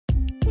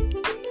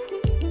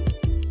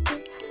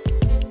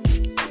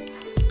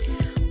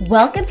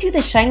Welcome to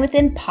the Shine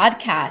Within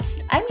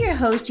podcast. I'm your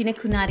host, Gina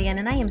Kunadian,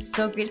 and I am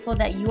so grateful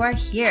that you are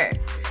here.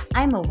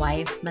 I'm a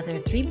wife, mother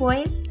of 3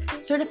 boys,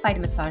 certified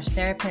massage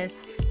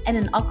therapist, and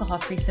an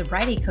alcohol-free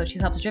sobriety coach who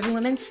helps driven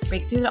women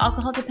break through their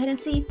alcohol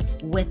dependency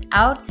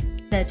without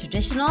the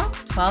traditional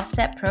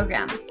 12-step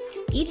program.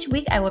 Each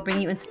week, I will bring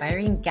you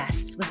inspiring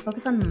guests with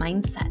focus on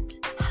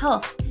mindset,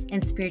 health,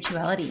 and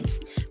spirituality,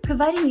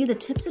 providing you the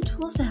tips and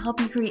tools to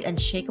help you create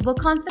unshakable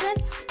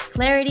confidence,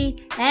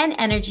 clarity, and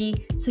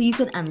energy so you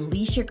can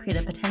unleash your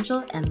creative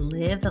potential and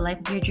live the life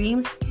of your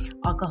dreams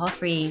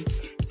alcohol-free.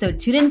 So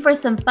tune in for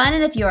some fun,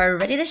 and if you are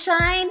ready to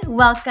shine,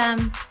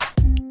 welcome.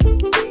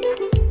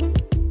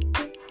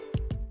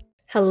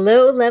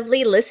 Hello,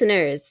 lovely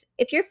listeners.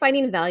 If you're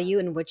finding value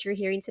in what you're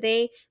hearing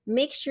today,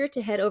 make sure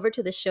to head over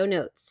to the show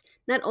notes.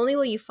 Not only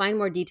will you find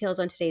more details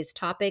on today's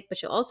topic,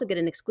 but you'll also get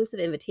an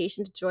exclusive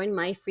invitation to join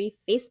my free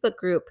Facebook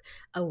group,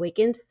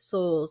 Awakened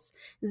Souls.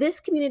 This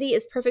community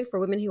is perfect for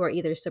women who are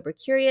either sober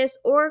curious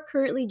or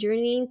currently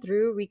journeying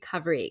through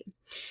recovery.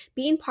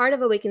 Being part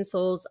of Awakened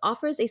Souls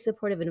offers a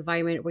supportive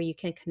environment where you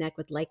can connect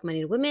with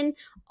like-minded women,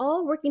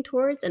 all working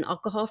towards an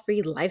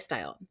alcohol-free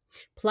lifestyle.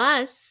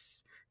 Plus,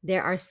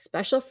 there are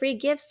special free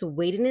gifts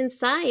waiting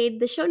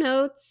inside the show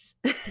notes,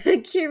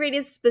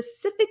 curated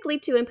specifically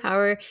to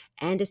empower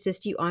and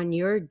assist you on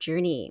your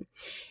journey.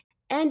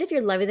 And if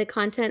you're loving the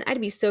content,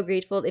 I'd be so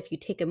grateful if you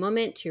take a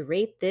moment to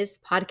rate this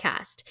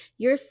podcast.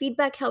 Your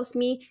feedback helps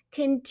me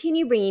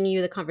continue bringing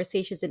you the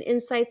conversations and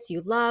insights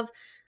you love.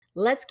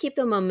 Let's keep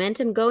the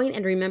momentum going,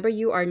 and remember,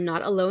 you are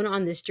not alone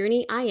on this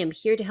journey. I am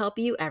here to help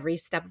you every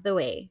step of the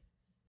way.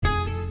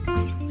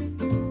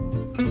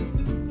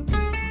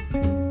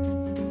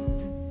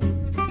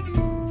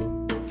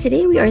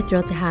 Today, we are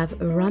thrilled to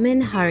have Raman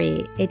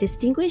Hari, a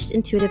distinguished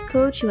intuitive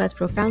coach who has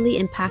profoundly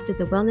impacted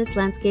the wellness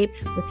landscape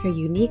with her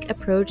unique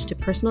approach to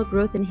personal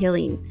growth and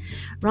healing.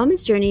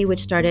 Raman's journey,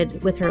 which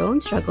started with her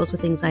own struggles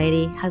with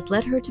anxiety, has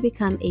led her to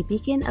become a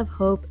beacon of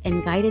hope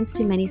and guidance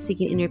to many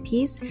seeking inner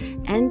peace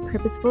and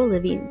purposeful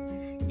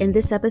living. In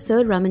this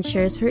episode, Raman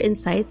shares her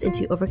insights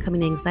into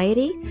overcoming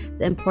anxiety,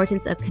 the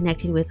importance of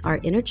connecting with our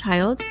inner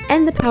child,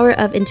 and the power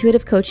of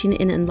intuitive coaching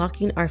in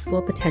unlocking our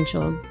full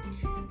potential.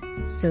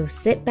 So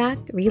sit back,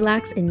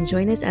 relax, and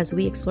join us as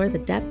we explore the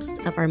depths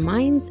of our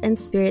minds and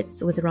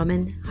spirits with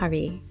Raman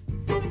Hari.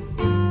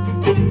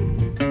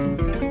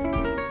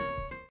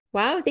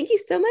 Wow, thank you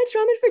so much,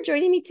 Raman, for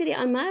joining me today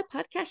on my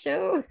podcast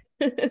show.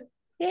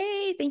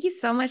 Yay, thank you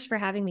so much for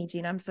having me,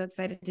 Gina. I'm so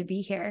excited to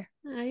be here.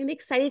 I'm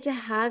excited to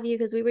have you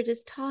because we were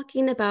just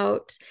talking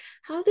about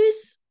how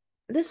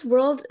this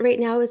world right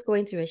now is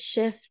going through a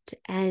shift,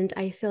 and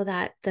I feel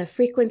that the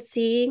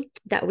frequency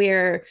that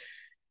we're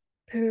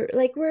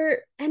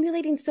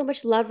emulating so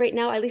much love right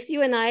now, at least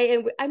you and I,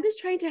 and I'm just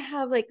trying to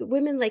have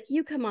women like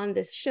you come on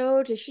this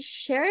show to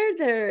share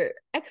their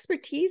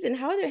expertise and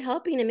how they're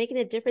helping and making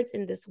a difference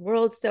in this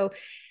world. So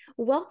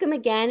welcome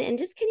again. And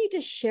can you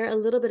just share a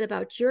little bit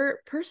about your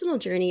personal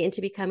journey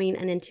into becoming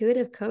an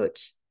intuitive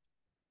coach?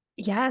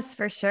 Yes,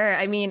 for sure.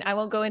 I mean, I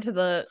won't go into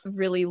the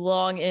really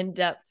long,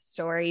 in-depth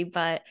story,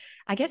 but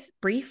I guess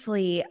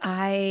briefly,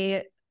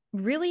 I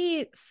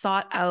really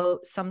sought out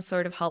some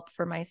sort of help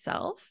for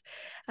myself.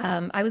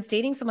 I was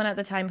dating someone at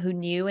the time who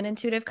knew an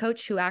intuitive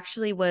coach who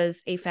actually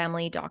was a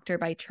family doctor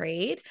by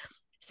trade.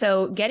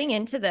 So getting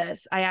into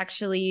this, I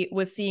actually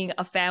was seeing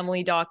a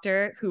family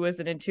doctor who was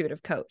an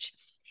intuitive coach.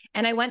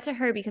 And I went to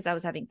her because I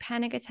was having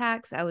panic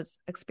attacks. I was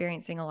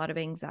experiencing a lot of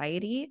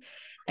anxiety.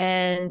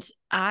 And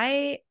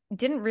I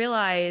didn't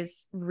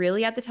realize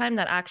really at the time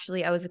that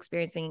actually I was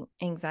experiencing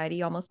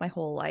anxiety almost my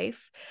whole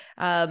life.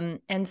 And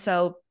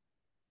so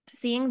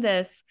seeing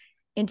this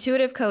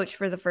intuitive coach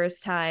for the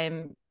first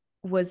time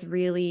was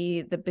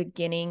really the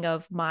beginning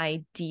of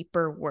my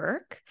deeper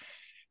work.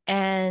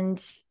 And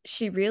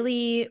she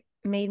really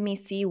made me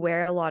see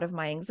where a lot of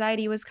my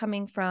anxiety was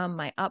coming from,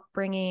 my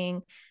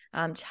upbringing,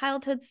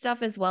 childhood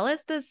stuff, as well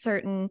as the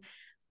certain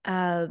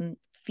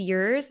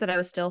fears that I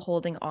was still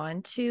holding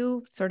on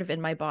to sort of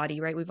in my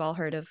body, right? We've all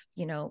heard of,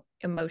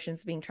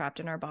 emotions being trapped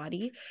in our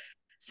body.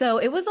 So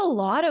it was a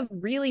lot of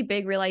really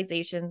big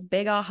realizations,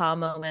 big aha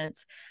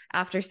moments.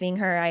 After seeing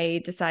her, I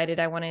decided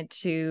I wanted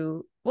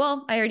to,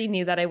 I already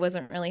knew that I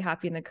wasn't really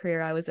happy in the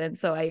career I was in.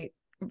 So I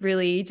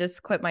really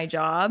just quit my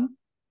job,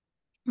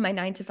 my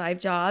 9-to-5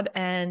 job,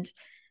 and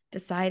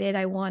decided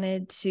I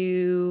wanted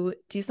to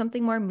do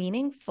something more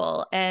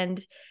meaningful.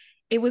 And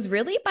it was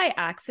really by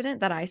accident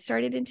that I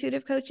started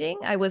intuitive coaching.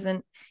 I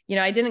wasn't,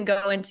 I didn't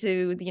go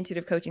into the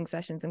intuitive coaching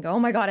sessions and go, oh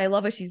my God, I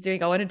love what she's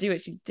doing. I want to do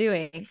what she's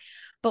doing.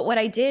 But what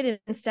I did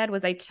instead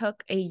was I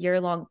took a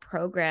year-long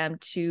program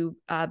to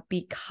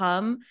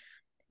become,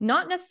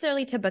 not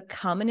necessarily to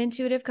become an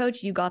intuitive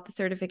coach. You got the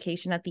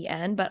certification at the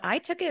end, but I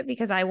took it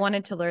because I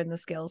wanted to learn the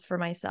skills for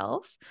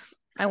myself.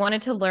 I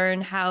wanted to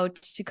learn how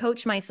to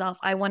coach myself.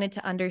 I wanted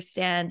to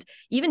understand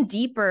even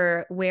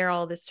deeper where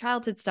all this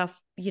childhood stuff,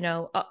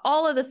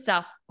 all of the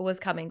stuff was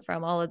coming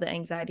from, all of the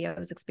anxiety I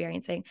was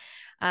experiencing.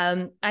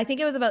 I think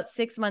it was about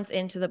 6 months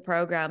into the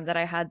program that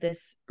I had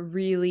this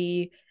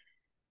really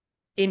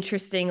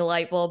interesting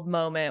light bulb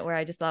moment where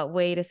I just thought,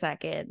 wait a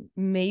second,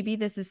 maybe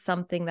this is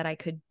something that I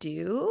could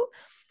do.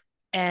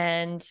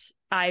 And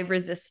I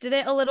resisted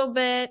it a little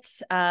bit.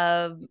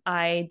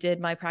 I did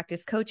my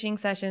practice coaching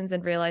sessions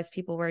and realized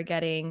people were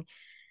getting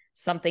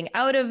something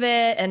out of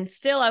it. And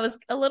still, I was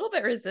a little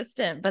bit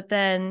resistant. But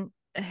then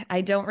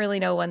I don't really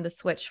know when the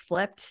switch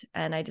flipped.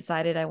 And I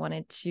decided I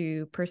wanted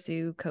to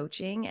pursue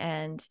coaching.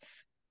 And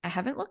I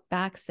haven't looked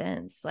back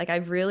since. Like,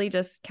 I've really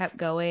just kept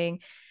going.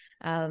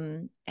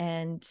 And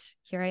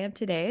here I am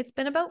today. It's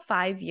been about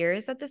 5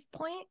 years at this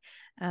point.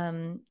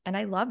 And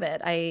I love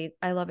it.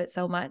 I love it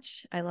so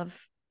much. I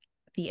love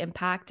the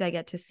impact I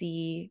get to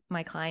see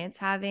my clients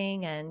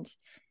having. And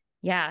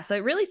yeah, so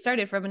it really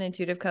started from an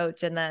intuitive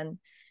coach and then,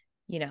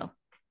 you know,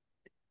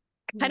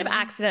 kind of Yeah.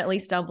 accidentally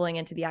stumbling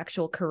into the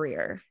actual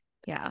career.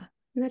 Yeah.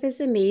 That is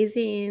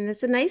amazing.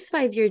 That's a nice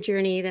 5-year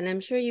journey. Then I'm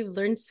sure you've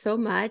learned so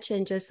much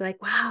and just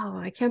like, wow,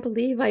 I can't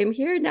believe I'm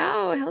here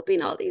now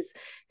helping all these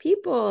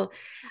people.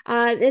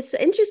 It's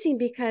interesting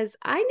because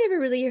I never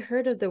really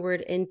heard of the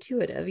word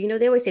intuitive.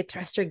 They always say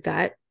trust your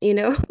gut,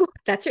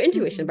 that's your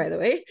intuition, Mm-hmm. by the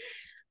way.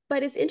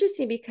 But it's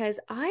interesting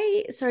because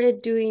I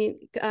started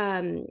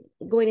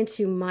going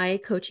into my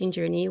coaching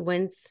journey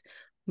once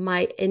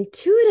my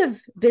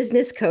intuitive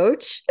business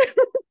coach,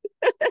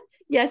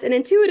 yes, an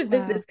intuitive Wow.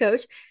 business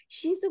coach,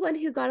 she's the one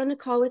who got on a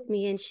call with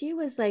me and she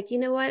was like, you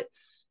know what?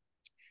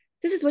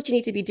 This is what you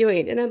need to be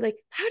doing. And I'm like,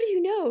 how do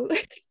you know?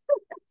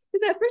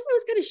 Because at first I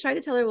was kind of shy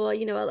to tell her,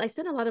 well, I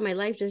spent a lot of my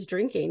life just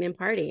drinking and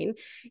partying.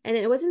 And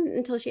it wasn't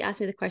until she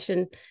asked me the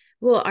question,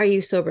 well, are you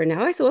sober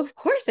now? I said, well, of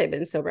course I've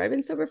been sober. I've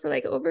been sober for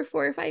like over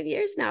 4 or 5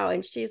 years now.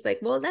 And she's like,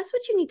 well, that's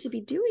what you need to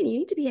be doing. You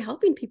need to be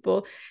helping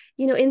people,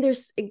 in their,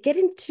 get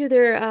into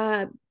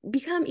their,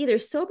 become either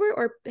sober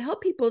or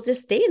help people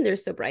just stay in their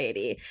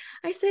sobriety.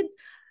 I said,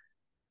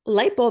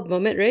 light bulb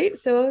moment, right?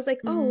 So I was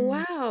like, oh,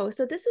 Mm. wow.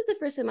 So this was the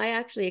first time I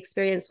actually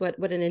experienced what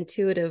an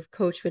intuitive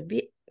coach would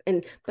be.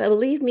 And but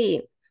believe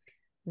me,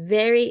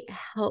 very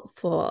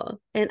helpful.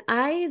 And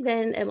I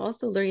then am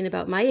also learning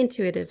about my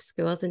intuitive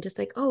skills and just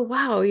like, oh,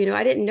 wow,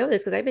 I didn't know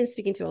this because I've been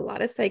speaking to a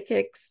lot of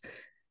psychics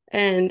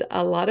and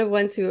a lot of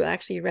ones who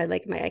actually read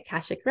like my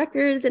Akashic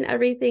records and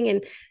everything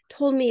and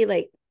told me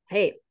like,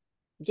 hey,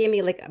 gave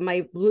me like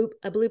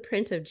a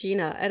blueprint of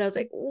Gina. And I was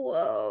like,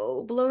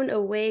 whoa, blown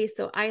away.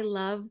 So I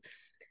love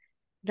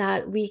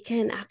that we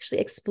can actually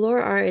explore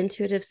our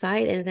intuitive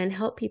side and then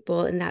help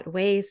people in that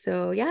way.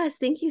 So, yes,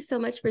 thank you so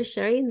much for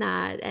sharing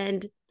that.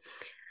 And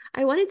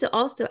I wanted to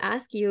also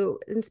ask you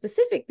in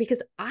specific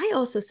because I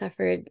also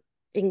suffered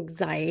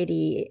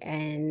anxiety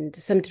and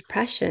some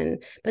depression,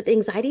 but the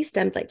anxiety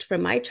stemmed like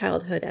from my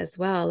childhood as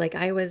well. Like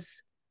I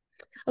was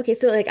Okay,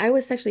 so like I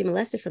was sexually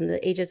molested from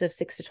the ages of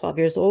 6 to 12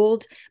 years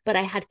old, but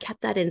I had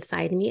kept that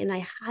inside me and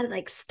I had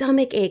like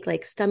stomach ache,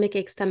 like stomach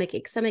ache, stomach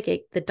ache, stomach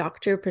ache. The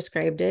doctor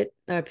prescribed it,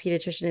 a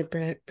pediatrician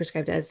had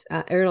prescribed it as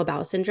irritable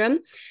bowel syndrome,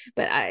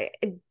 but I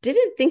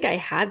didn't think I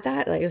had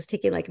that. Like I was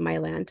taking like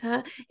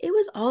Mylanta. It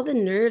was all the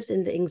nerves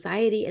and the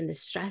anxiety and the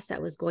stress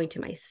that was going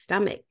to my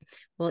stomach.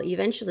 Well,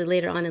 eventually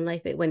later on in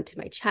life, it went to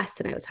my chest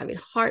and I was having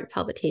heart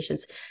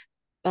palpitations,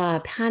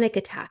 panic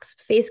attacks,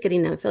 face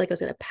getting numb, I feel like I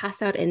was going to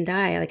pass out and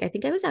die. Like I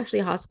think I was actually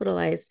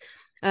hospitalized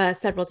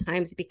several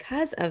times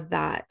because of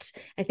that.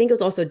 I think it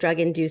was also drug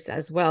induced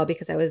as well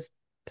because I was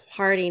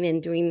partying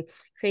and doing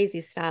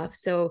crazy stuff.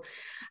 So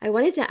I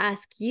wanted to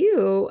ask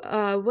you,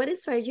 what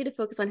inspired you to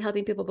focus on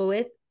helping people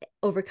with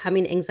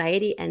overcoming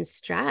anxiety and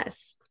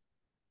stress?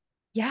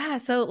 Yeah,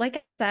 so like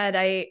I said,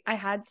 I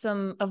had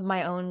some of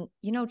my own,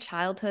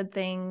 childhood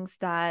things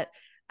that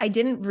I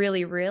didn't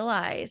really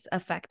realize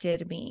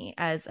affected me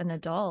as an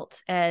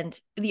adult. And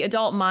the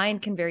adult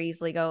mind can very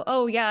easily go,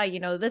 "Oh yeah,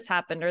 this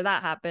happened or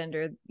that happened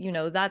or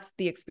that's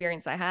the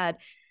experience I had."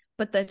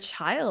 But the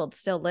child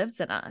still lives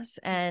in us.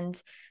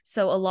 And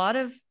so a lot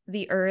of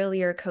the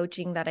earlier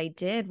coaching that I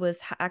did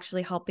was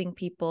actually helping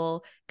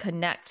people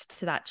connect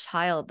to that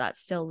child that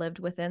still lived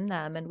within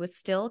them and was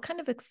still kind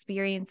of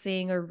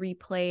experiencing or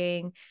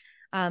replaying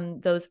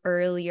those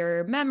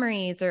earlier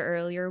memories or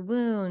earlier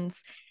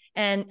wounds.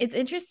 And it's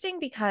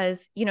interesting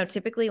because,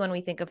 typically when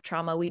we think of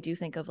trauma, we do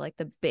think of like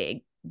the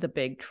big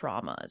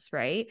traumas,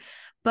 right?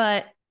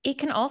 But it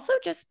can also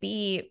just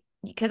be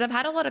because I've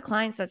had a lot of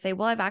clients that say,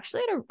 well,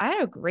 I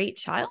had a great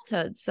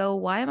childhood. So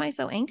why am I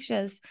so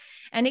anxious?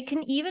 And it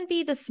can even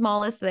be the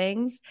smallest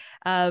things.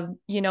 An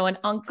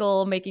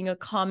uncle making a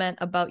comment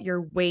about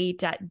your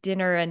weight at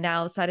dinner, and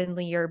now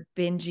suddenly you're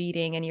binge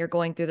eating and you're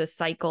going through the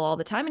cycle all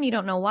the time and you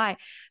don't know why.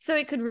 So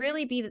it could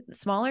really be the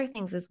smaller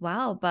things as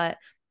well. But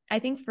I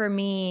think for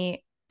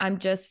me, I'm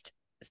just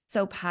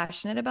so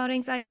passionate about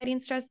anxiety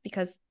and stress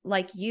because,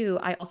 like you,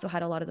 I also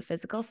had a lot of the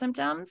physical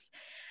symptoms.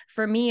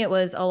 For me, it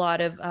was a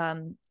lot of,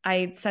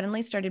 I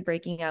suddenly started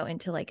breaking out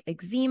into like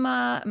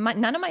eczema.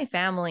 None of my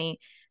family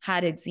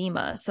had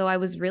eczema. So I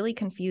was really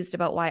confused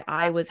about why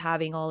I was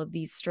having all of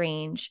these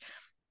strange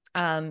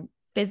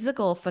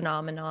physical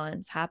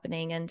phenomenons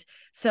happening. And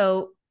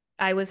so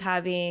I was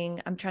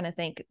I'm trying to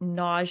think,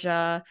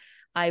 nausea.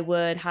 I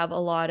would have a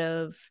lot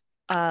of,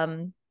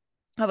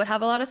 I would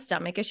have a lot of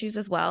stomach issues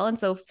as well. And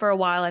so for a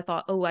while, I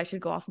thought, oh, I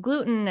should go off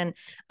gluten. And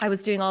I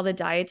was doing all the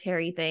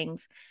dietary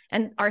things.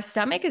 And our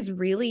stomach is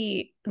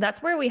really,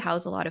 that's where we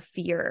house a lot of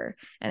fear.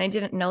 And I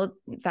didn't know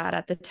that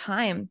at the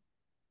time.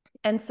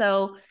 And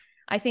so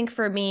I think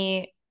for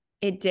me,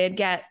 it did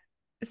get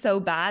so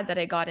bad that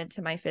I got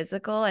into my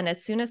physical. And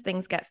as soon as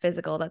things get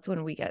physical, that's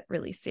when we get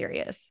really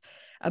serious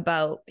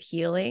about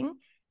healing.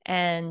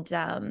 And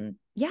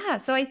yeah,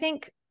 so I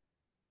think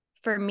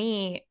for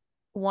me,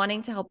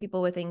 wanting to help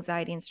people with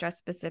anxiety and stress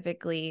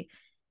specifically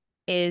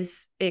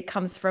is it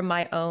comes from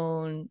my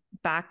own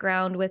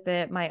background with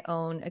it, my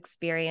own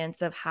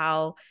experience of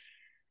how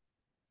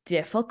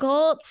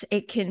difficult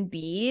it can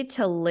be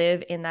to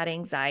live in that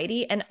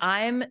anxiety. And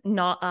I'm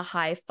not a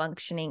high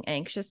functioning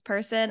anxious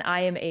person.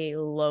 I am a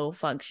low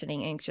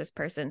functioning anxious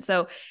person.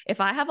 So if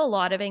I have a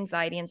lot of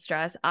anxiety and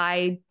stress,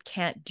 I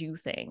can't do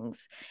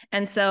things.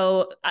 And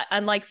so,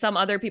 unlike some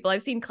other people,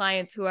 I've seen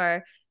clients who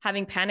are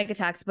having panic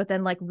attacks, but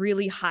then like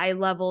really high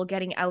level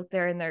getting out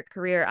there in their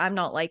career. I'm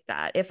not like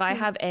that. If I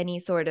have any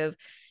sort of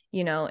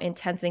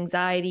intense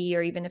anxiety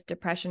or even if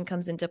depression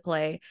comes into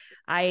play,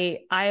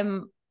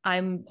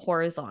 I'm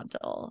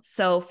horizontal.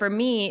 So for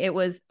me, it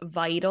was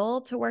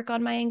vital to work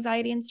on my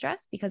anxiety and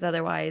stress because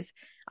otherwise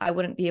I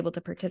wouldn't be able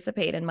to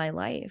participate in my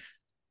life.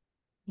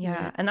 Yeah.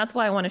 Yeah. And that's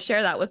why I want to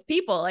share that with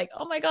people. Like,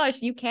 oh my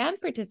gosh, you can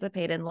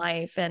participate in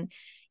life and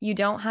you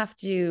don't have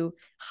to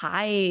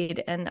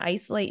hide and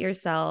isolate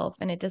yourself.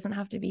 And it doesn't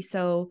have to be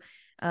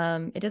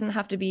it doesn't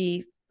have to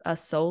be a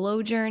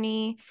solo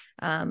journey.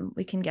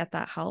 We can get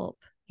that help.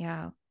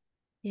 Yeah.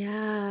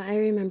 Yeah, I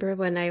remember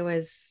when I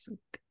was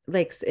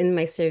like in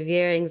my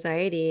severe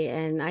anxiety,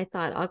 and I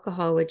thought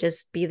alcohol would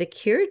just be the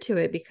cure to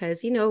it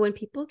because, when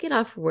people get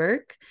off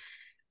work,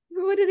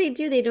 what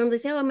do? They normally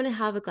say, "Oh, I'm going to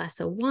have a glass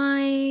of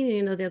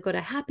wine." They'll go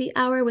to happy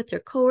hour with their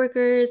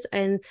coworkers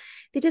and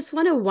they just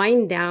want to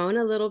wind down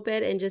a little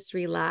bit and just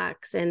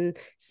relax. And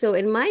so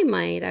in my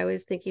mind, I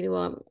was thinking,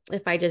 well,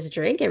 if I just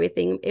drank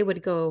everything, it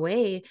would go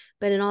away.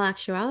 But in all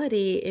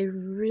actuality, it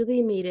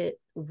really made it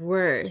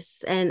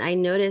worse. And I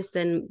noticed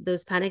then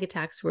those panic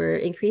attacks were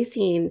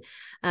increasing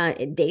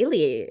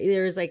daily.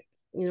 There was like,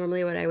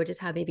 normally what I would just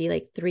have maybe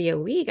like 3 a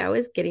week, I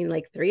was getting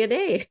like 3 a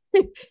day.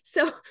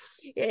 So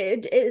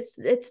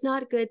it's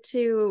not good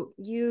to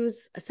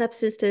use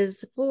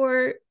substances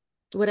for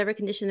whatever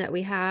condition that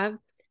we have.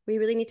 We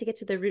really need to get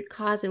to the root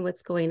cause and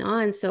what's going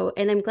on. So,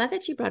 and I'm glad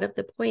that you brought up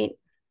the point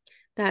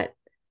that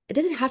it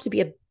doesn't have to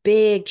be a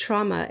big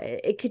trauma.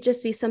 It could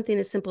just be something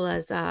as simple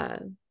as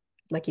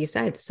like you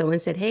said, someone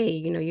said, "Hey,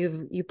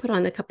 you put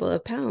on a couple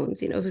of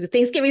pounds,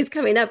 Thanksgiving's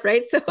coming up,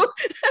 right?" So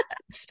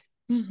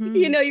Mm-hmm.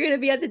 you're going to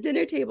be at the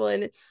dinner table,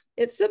 and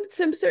it's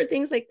some sort of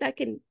things like that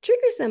can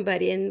trigger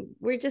somebody, and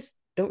we just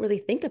don't really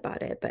think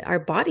about it, but our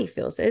body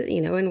feels it,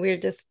 and we're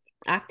just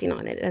acting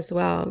on it as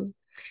well.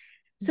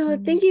 So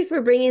Mm-hmm. thank you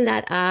for bringing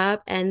that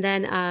up. And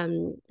then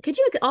could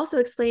you also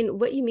explain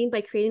what you mean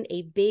by creating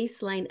a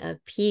baseline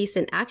of peace,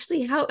 and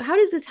actually how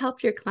does this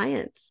help your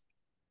clients?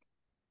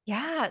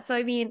 Yeah. So,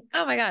 I mean,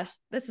 oh my gosh,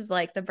 this is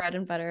like the bread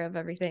and butter of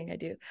everything I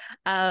do.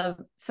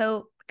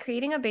 So,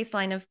 creating a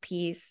baseline of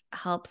peace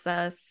helps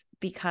us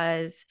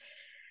because,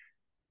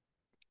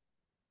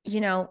 you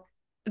know,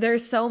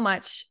 there's so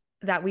much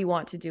that we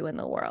want to do in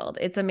the world.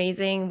 It's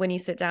amazing when you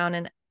sit down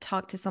and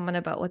talk to someone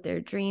about what their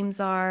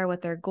dreams are,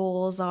 what their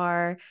goals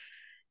are.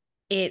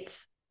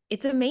 It's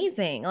it's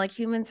amazing. Like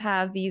humans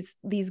have these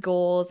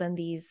goals and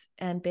these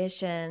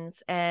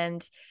ambitions,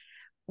 and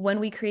when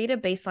we create a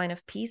baseline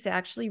of peace, it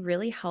actually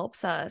really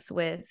helps us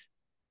with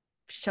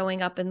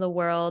showing up in the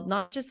world,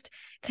 not just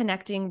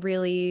connecting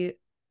really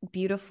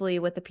beautifully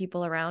with the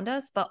people around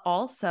us, but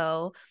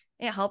also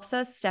it helps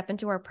us step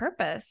into our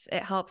purpose.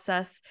 It helps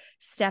us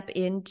step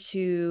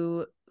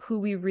into who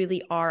we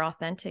really are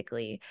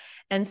authentically.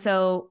 And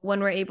so when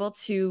we're able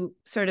to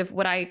sort of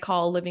what I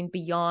call living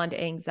beyond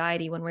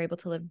anxiety, when we're able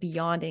to live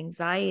beyond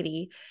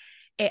anxiety,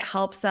 it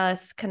helps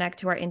us connect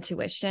to our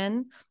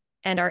intuition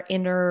and our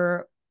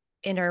inner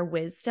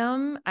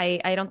wisdom. I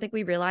don't think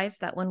we realize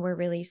that when we're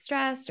really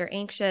stressed or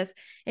anxious,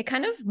 it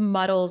kind of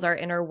muddles our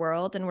inner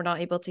world and we're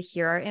not able to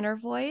hear our inner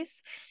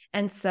voice.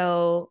 And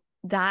so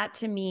that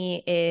to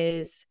me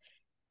is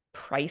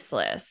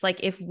priceless.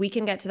 Like if we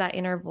can get to that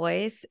inner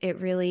voice,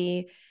 it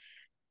really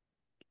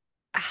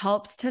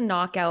helps to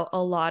knock out a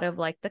lot of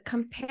like the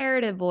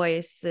comparative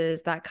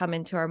voices that come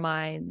into our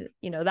mind.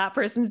 That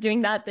person's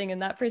doing that thing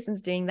and that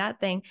person's doing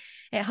that thing.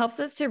 It helps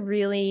us to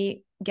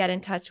really get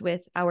in touch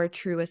with our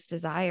truest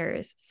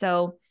desires.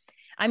 So,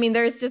 I mean,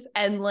 there's just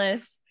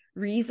endless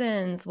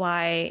reasons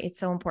why it's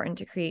so important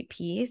to create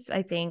peace.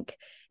 I think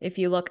if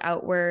you look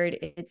outward,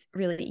 it's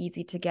really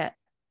easy to get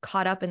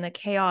caught up in the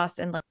chaos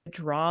and the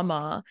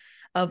drama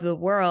of the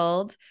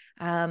world.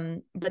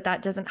 But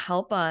that doesn't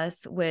help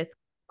us with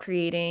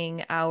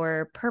creating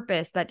our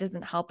purpose. That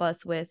doesn't help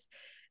us with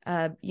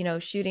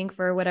shooting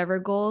for whatever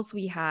goals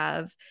we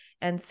have.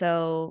 And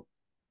so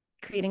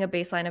creating a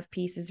baseline of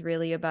peace is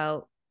really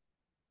about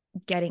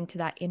getting to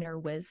that inner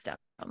wisdom.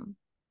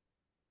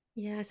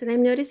 Yes, and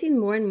I'm noticing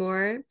more and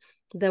more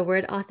the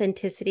word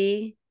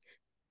authenticity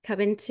come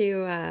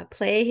into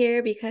play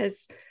here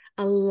because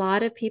a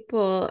lot of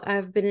people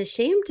have been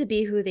ashamed to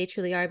be who they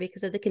truly are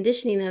because of the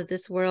conditioning of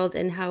this world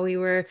and how we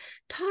were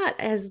taught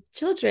as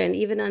children,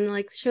 even on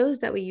like shows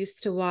that we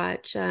used to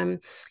watch. And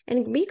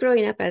me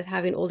growing up as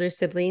having older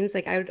siblings,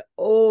 like I would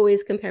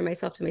always compare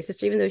myself to my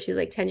sister, even though she's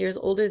like 10 years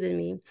older than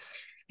me.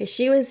 And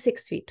she was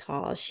 6 feet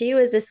tall. She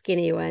was a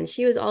skinny one.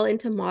 She was all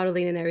into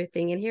modeling and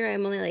everything. And here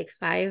I'm only like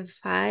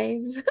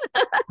 5'5",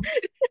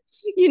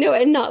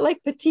 and not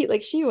like petite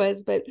like she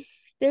was, but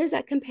there's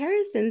that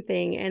comparison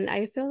thing. And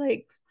I feel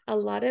like a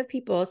lot of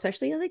people,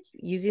 especially like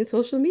using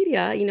social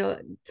media,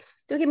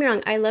 don't get me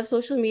wrong, I love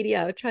social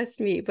media, trust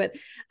me, but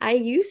I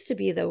used to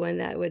be the one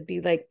that would be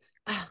like,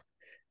 oh,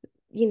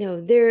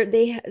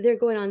 they're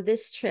going on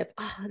this trip.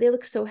 Oh, they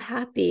look so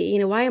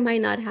happy. Why am I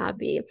not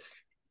happy?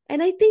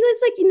 And I think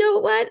it's like, you know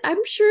what?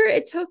 I'm sure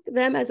it took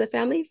them as a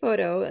family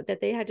photo that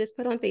they had just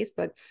put on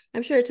Facebook.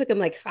 I'm sure it took them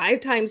like 5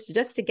 times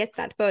just to get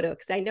that photo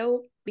because I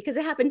know because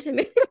it happened to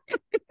me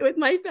with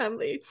my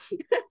family.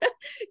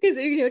 Because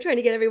trying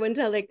to get everyone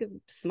to like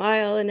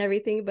smile and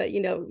everything, but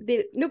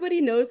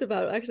nobody knows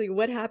about actually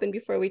what happened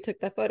before we took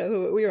that photo.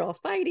 Who we were all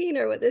fighting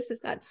or what this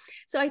is that.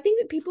 So I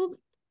think that people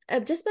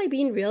just by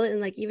being real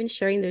and like even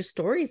sharing their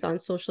stories on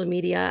social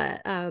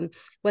media,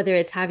 whether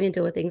it's having to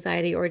deal with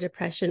anxiety or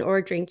depression or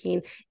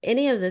drinking,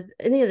 any of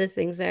the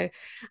things there,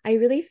 I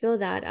really feel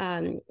that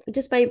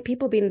just by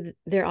people being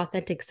their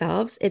authentic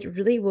selves, it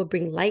really will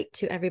bring light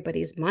to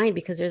everybody's mind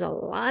because there's a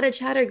lot of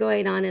chatter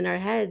going on in our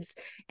heads,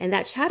 and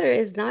that chatter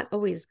is not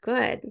always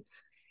good.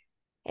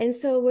 And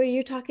so, where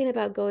you're talking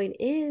about going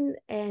in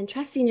and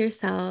trusting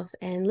yourself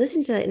and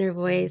listening to that inner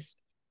voice,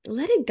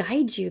 let it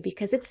guide you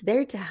because it's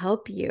there to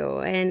help you.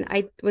 And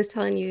I was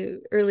telling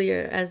you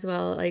earlier as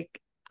well, like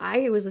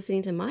I was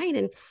listening to mine,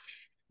 and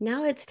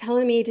now it's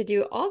telling me to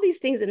do all these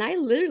things. And I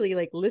literally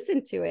like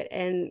listen to it.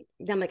 And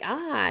I'm like,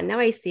 now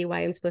I see why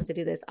I'm supposed to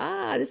do this.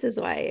 This is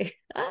why.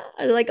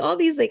 Like all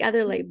these like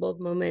other light bulb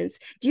moments.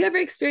 Do you ever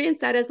experience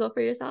that as well for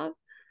yourself?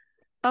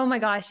 Oh my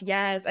gosh,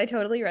 yes, I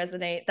totally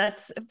resonate.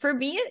 That's for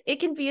me, it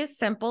can be as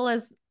simple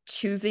as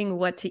choosing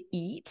what to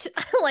eat.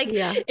 Like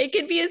Yeah. it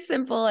can be as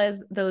simple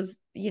as those,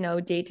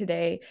 day to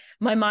day.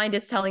 My mind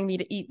is telling me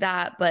to eat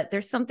that, but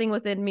there's something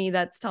within me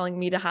that's telling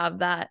me to have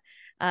that.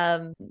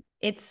 Um,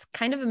 it's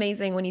kind of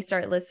amazing when you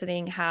start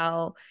listening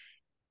how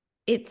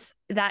it's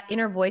that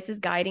inner voice is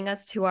guiding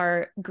us to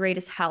our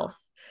greatest health,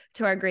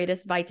 to our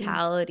greatest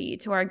vitality,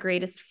 to our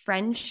greatest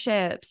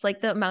friendships.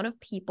 Like the amount of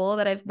people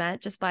that I've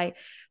met just by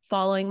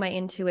following my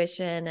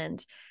intuition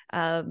and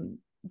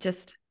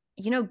just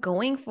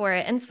going for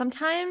it. And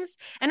sometimes,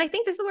 and I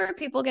think this is where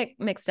people get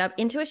mixed up,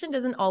 intuition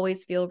doesn't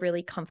always feel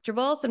really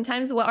comfortable.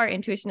 Sometimes what our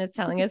intuition is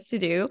telling us to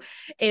do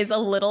is a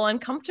little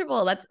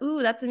uncomfortable.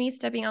 That's me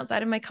stepping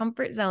outside of my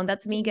comfort zone.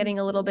 That's me getting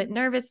a little bit Mhm.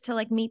 nervous to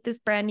like meet this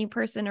brand new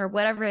person or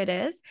whatever it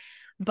is,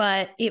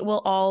 but it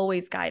will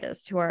always guide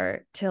us to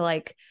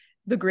like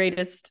the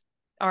greatest,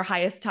 our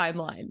highest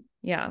timeline.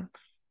 Yeah.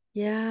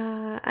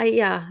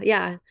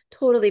 Yeah,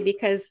 totally.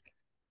 Because,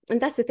 and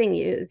that's the thing,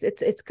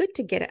 it's good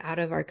to get out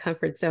of our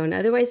comfort zone.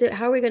 Otherwise,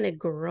 how are we going to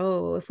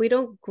grow? If we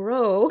don't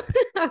grow,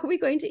 how are we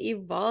going to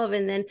evolve?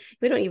 And then if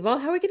we don't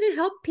evolve, how are we going to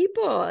help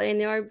people?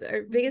 And our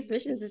biggest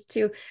missions is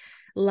to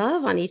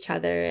love on each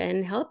other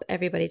and help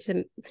everybody.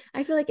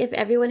 I feel like if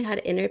everyone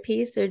had inner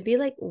peace, there'd be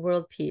like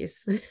world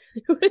peace.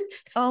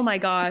 Oh my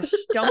gosh,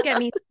 don't get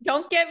me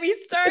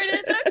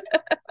started.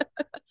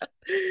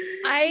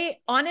 I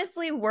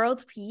honestly,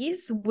 world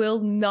peace will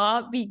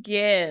not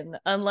begin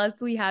unless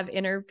we have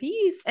inner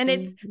peace. And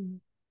Mhm.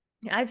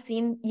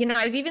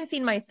 I've even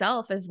seen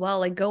myself as well,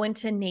 like go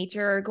into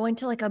nature or go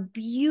into like a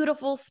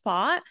beautiful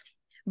spot,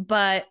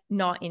 but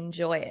not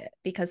enjoy it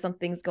because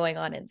something's going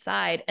on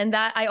inside. And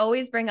that I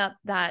always bring up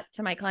that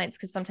to my clients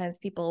because sometimes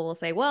people will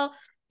say, well,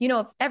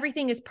 if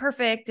everything is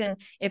perfect and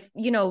if,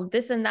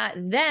 this and that,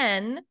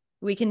 then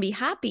we can be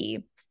happy.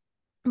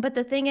 But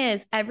the thing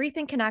is,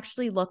 everything can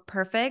actually look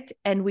perfect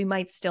and we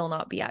might still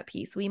not be at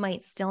peace. We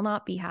might still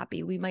not be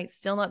happy. We might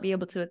still not be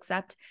able to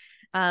accept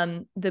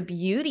the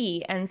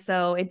beauty. And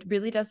so it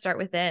really does start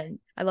within.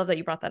 I love that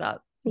you brought that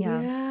up.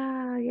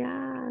 Yeah.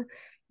 Yeah.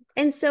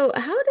 And so,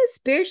 how does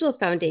spiritual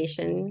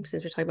foundation,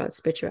 since we're talking about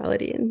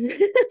spirituality, and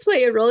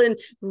play a role in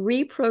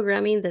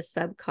reprogramming the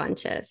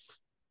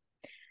subconscious?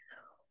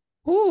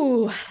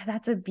 Ooh,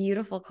 that's a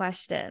beautiful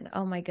question.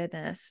 Oh my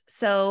goodness.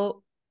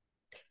 So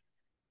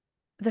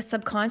the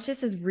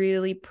subconscious is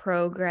really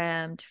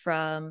programmed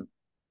from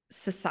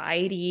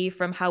society,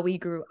 from how we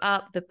grew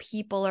up, the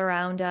people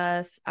around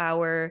us,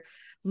 our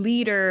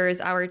leaders,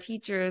 our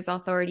teachers,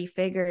 authority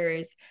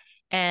figures.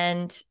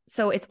 And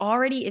so it's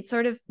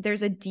sort of,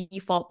 there's a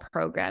default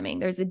programming,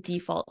 there's a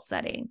default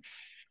setting.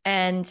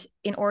 And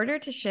in order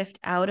to shift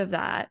out of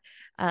that,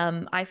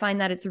 I find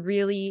that it's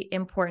really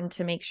important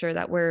to make sure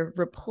that we're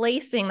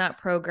replacing that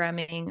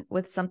programming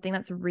with something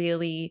that's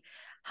really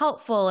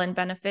helpful and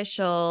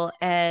beneficial.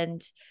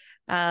 And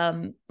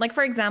like,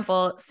 for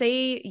example,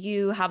 say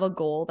you have a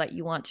goal that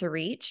you want to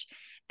reach,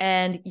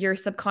 and your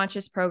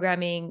subconscious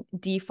programming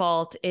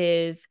default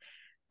is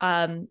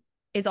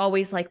is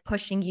always like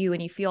pushing you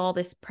and you feel all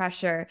this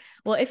pressure.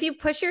 Well, if you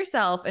push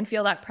yourself and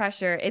feel that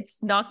pressure,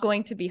 it's not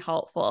going to be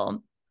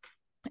helpful.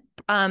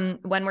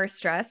 When we're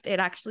stressed, it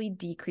actually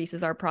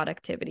decreases our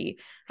productivity.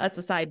 That's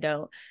a side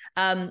note.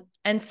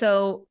 And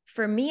so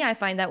for me, I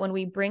find that when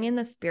we bring in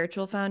the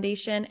spiritual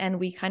foundation and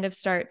we kind of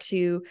start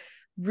to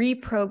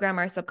reprogram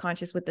our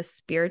subconscious with the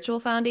spiritual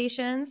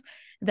foundations,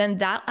 then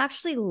that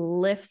actually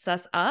lifts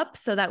us up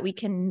so that we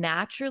can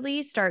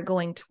naturally start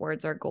going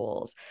towards our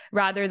goals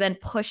rather than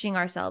pushing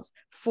ourselves,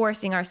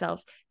 forcing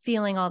ourselves,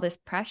 feeling all this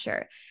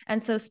pressure.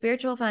 And so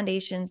spiritual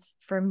foundations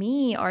for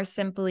me are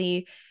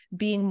simply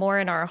being more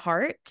in our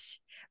heart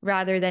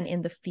rather than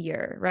in the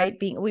fear, right?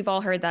 We've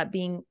all heard that,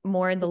 being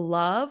more in the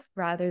love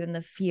rather than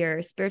the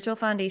fear. Spiritual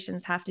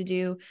foundations have to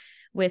do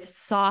with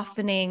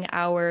softening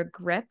our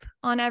grip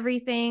on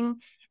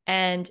everything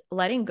and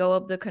letting go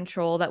of the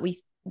control that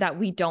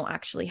we don't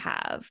actually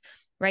have.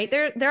 Right.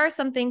 There are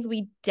some things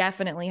we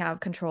definitely have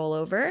control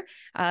over,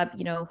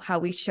 how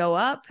we show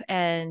up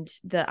and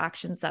the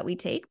actions that we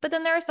take. But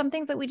then there are some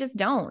things that we just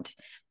don't.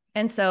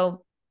 And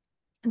so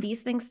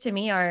these things to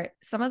me are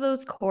some of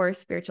those core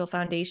spiritual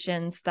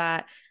foundations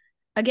that,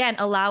 again,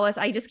 allow us.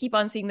 I just keep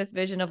on seeing this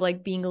vision of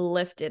like being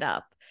lifted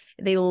up.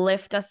 They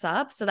lift us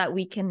up so that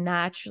we can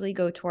naturally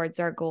go towards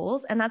our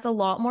goals. And that's a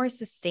lot more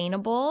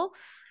sustainable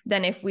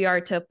than if we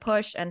are to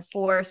push and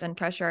force and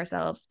pressure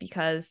ourselves,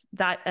 because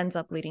that ends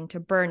up leading to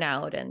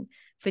burnout and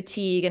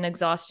fatigue and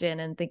exhaustion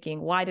and thinking,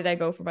 why did I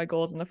go for my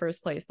goals in the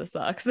first place? This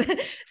sucks.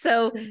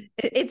 So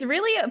it's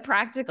really a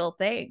practical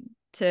thing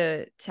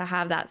to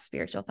have that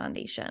spiritual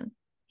foundation.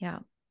 Yeah.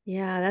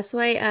 Yeah, that's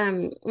why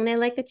and I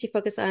like that you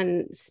focus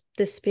on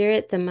the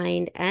spirit, the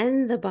mind,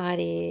 and the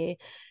body,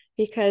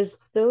 because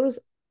those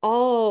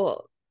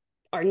all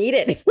are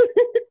needed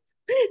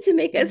to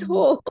make us Mhm.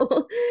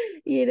 whole,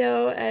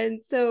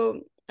 And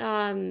so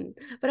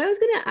but I was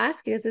gonna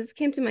ask you, because this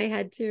came to my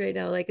head too right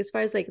now, like as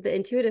far as like the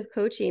intuitive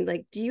coaching,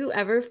 like do you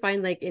ever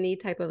find like any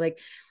type of like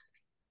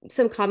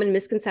some common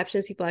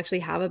misconceptions people actually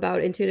have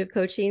about intuitive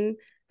coaching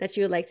that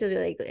you would like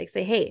to like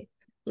say, hey,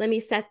 let me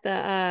set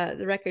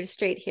the record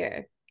straight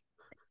here?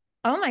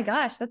 Oh my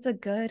gosh, that's a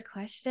good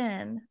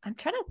question. I'm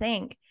trying to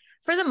think.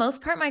 For the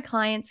most part, my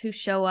clients who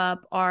show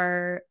up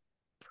are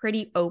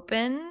pretty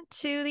open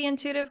to the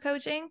intuitive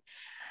coaching.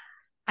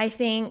 I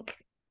think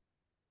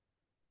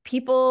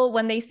people,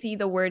 when they see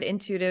the word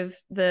intuitive,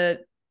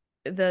 the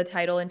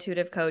title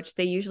intuitive coach,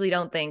 they usually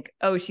don't think,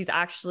 oh, she's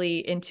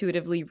actually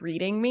intuitively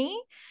reading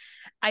me.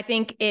 I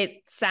think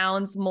it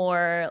sounds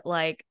more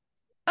like,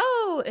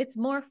 oh, it's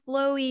more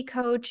flowy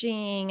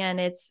coaching and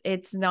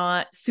it's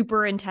not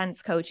super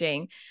intense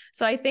coaching.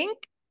 So I think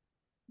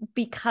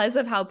because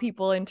of how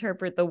people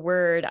interpret the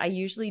word, I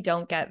usually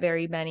don't get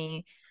very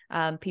many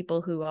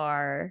people who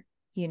are,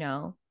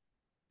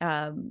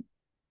 um,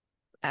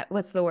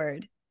 what's the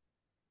word?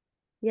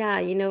 Yeah,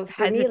 for me, like,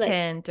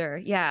 Hesitant or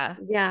yeah.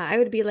 yeah, I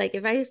would be like,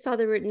 if I saw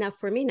the word, now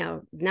for me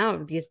now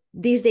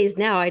these days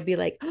now, I'd be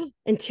like, oh,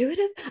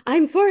 intuitive,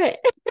 I'm for it.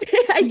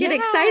 I get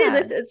excited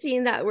Yeah.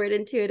 seeing that word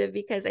intuitive,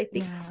 because I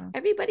think Yeah.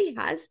 everybody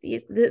has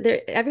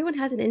everyone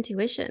has an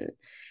intuition.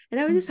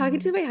 And I was just talking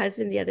to Mm-hmm. my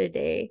husband the other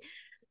day.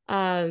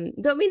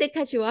 Don't mean to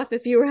cut you off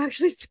if you were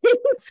actually saying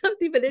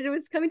something, but it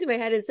was coming to my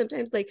head. And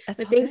sometimes like That's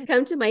when all things good.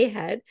 come to my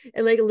head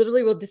and like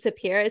literally will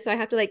disappear, so I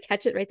have to like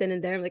catch it right then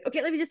and there. I'm like,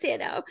 okay, let me just say it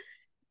now.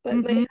 But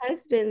my Mm-hmm.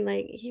 husband,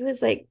 like, he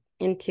was like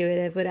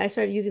intuitive. When I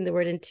started using the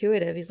word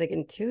intuitive, he's like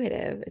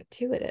intuitive,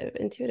 intuitive,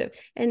 intuitive.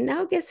 And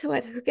now guess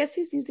what? Guess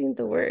who's using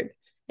the word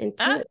Ah.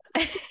 intuitive?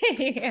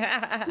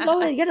 Oh,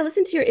 Yeah. you got to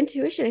listen to your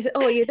intuition. I said,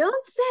 oh, you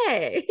don't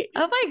say.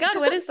 Oh my You God,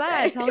 what don't is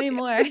that? say. Tell me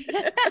more.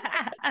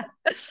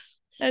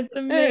 That's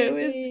It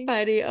was amazing.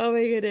 funny. Oh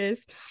my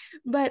goodness.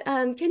 But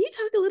can you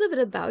talk a little bit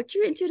about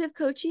your intuitive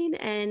coaching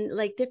and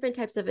like different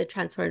types of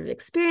transformative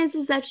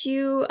experiences that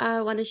you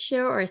want to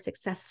share, or a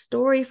success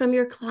story from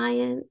your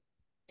client?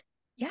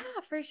 Yeah,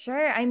 for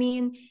sure. I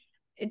mean,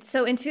 it's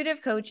so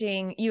intuitive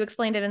coaching, you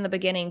explained it in the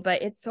beginning,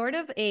 but it's sort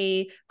of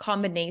a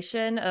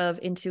combination of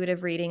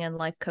intuitive reading and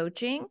life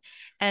coaching.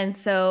 And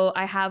so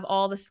I have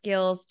all the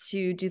skills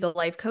to do the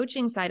life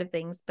coaching side of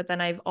things, but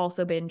then I've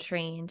also been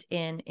trained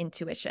in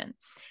intuition.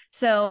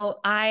 So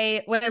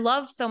what I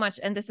love so much,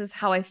 and this is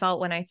how I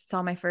felt when I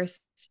saw my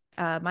first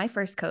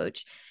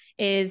coach,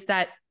 is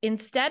that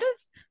instead of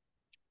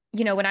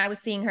when I was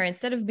seeing her,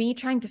 instead of me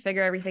trying to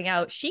figure everything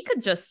out, she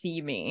could just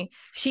see me.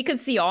 She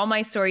could see all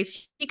my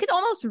stories. She could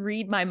almost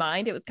read my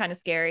mind. It was kind of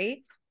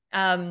scary.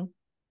 Um,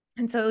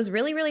 and so it was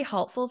really, really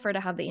helpful for her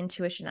to have the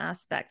intuition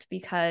aspect,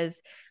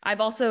 because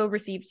I've also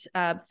received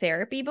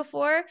therapy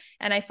before,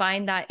 and I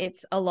find that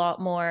it's a lot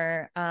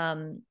more.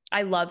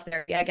 I love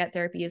therapy. I get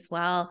therapy as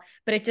well,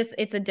 but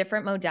it's a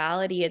different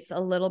modality. It's a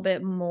little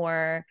bit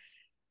more,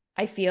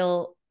 I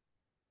feel,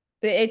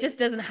 it just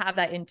doesn't have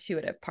that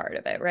intuitive part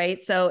of it, right?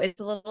 So it's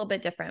a little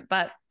bit different.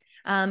 But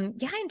yeah,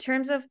 in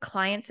terms of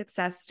client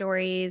success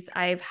stories,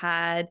 I've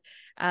had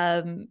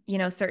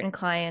certain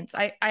clients.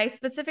 I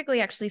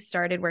specifically actually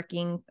started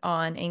working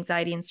on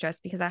anxiety and stress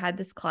because I had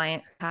this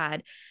client who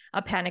had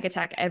a panic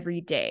attack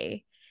every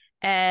day.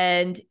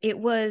 And it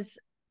was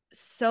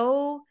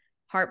so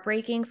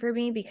heartbreaking for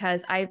me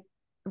because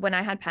when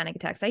I had panic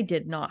attacks, I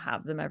did not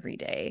have them every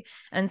day.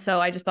 And so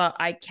I just thought,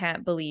 I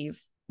can't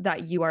believe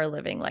that you are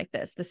living like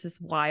this. This is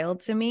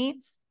wild to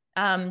me.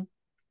 Um,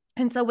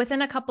 and so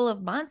within a couple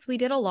of months, we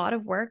did a lot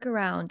of work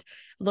around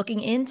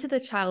looking into the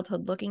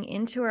childhood, looking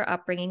into her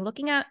upbringing,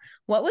 looking at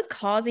what was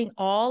causing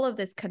all of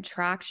this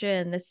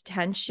contraction, this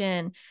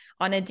tension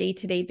on a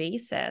day-to-day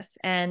basis.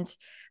 And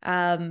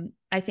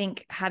I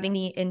think having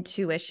the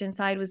intuition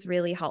side was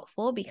really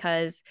helpful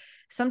because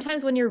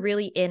sometimes when you're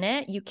really in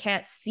it, you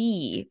can't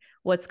see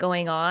what's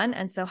going on.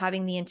 And so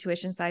having the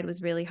intuition side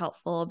was really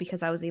helpful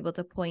because I was able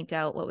to point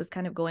out what was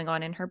kind of going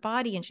on in her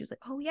body. And she was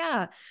like, oh,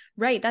 yeah,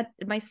 right, that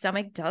my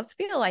stomach does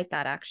feel like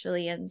that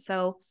actually. And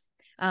so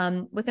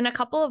within a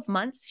couple of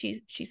months,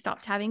 she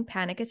stopped having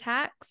panic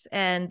attacks.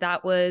 And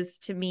that was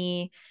to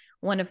me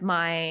one of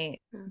my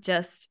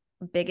just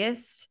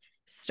biggest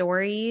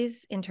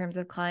stories in terms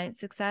of client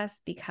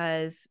success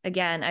because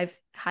again, I've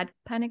had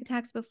panic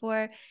attacks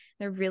before.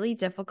 They're really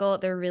difficult,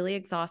 they're really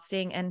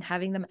exhausting, and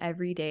having them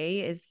every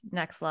day is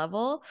next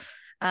level.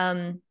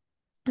 And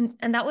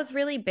that was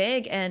really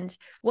big. And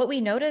what we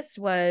noticed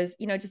was,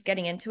 just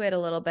getting into it a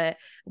little bit,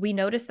 we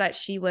noticed that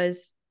she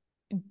was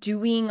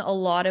doing a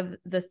lot of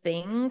the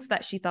things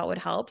that she thought would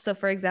help. So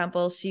for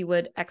example, she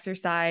would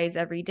exercise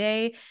every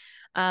day,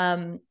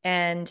 and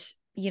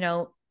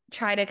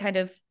try to kind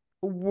of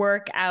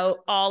work out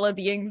all of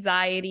the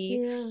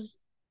anxiety. Yeah.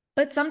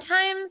 But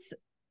sometimes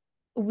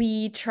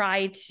we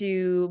try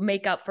to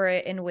make up for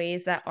it in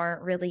ways that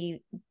aren't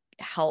really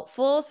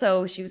helpful.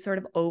 So she was sort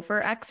of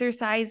over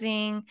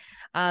exercising,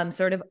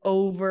 sort of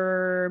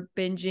over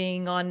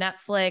binging on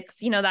Netflix,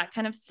 that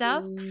kind of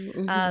stuff.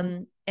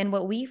 Mm-hmm. And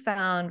what we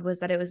found was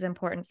that it was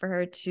important for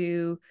her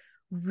to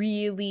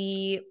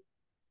really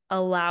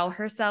allow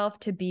herself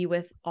to be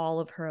with all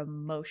of her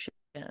emotions.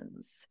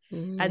 And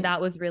Mm-hmm.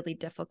 that was really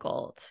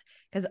difficult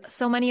because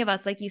so many of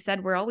us, like you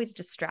said, we're always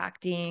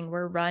distracting,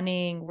 we're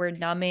running, we're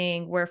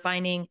numbing, we're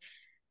finding,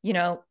 you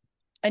know,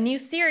 a new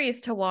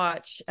series to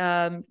watch,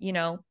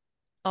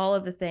 all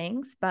of the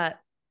things. But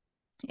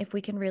if we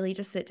can really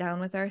just sit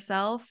down with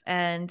ourselves,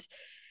 and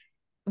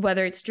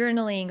whether it's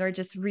journaling or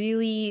just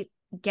really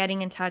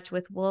getting in touch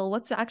with, well,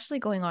 what's actually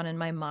going on in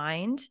my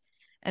mind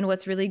and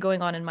what's really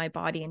going on in my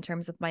body in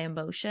terms of my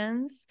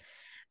emotions.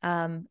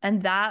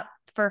 And that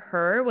for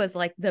her was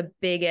like the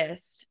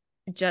biggest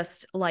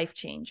just life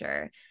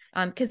changer.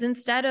 Because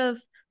instead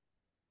of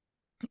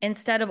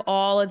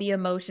all of the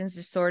emotions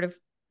just sort of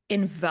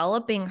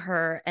enveloping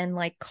her and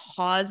like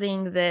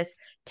causing this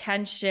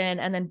tension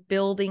and then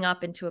building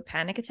up into a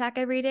panic attack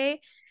every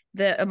day,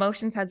 the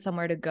emotions had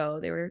somewhere to go.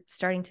 They were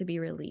starting to be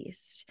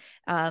released.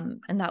 And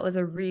that was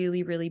a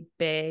really, really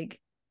big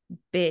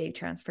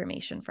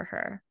transformation for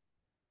her.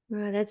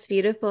 Wow, that's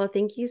beautiful.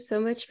 Thank you so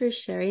much for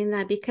sharing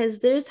that because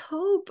there's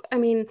hope. I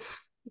mean,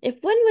 if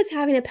one was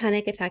having a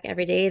panic attack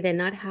every day, then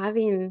not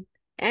having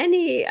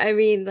any, I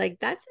mean, like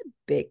that's a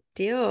big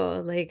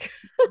deal. Like,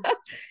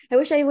 I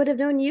wish I would have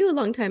known you a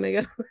long time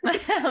ago.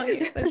 Oh,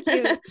 you're so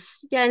cute.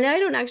 Yeah, no, I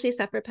don't actually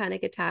suffer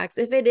panic attacks.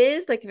 If it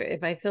is like,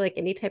 if I feel like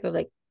any type of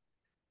like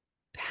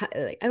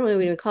I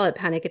don't even call it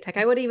panic attack.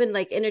 I wouldn't even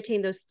like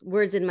entertain those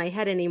words in my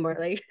head anymore.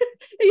 Like,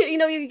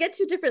 you get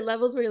to different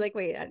levels where you're like,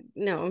 wait,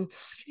 no,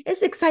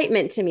 it's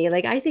excitement to me.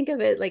 Like I think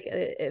of it like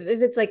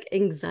if it's like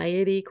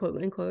anxiety,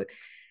 quote unquote,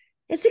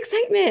 it's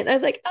excitement.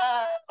 I'm like,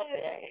 oh,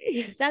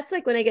 that's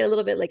like when I get a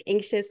little bit like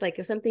anxious, like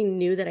if something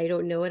new that I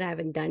don't know and I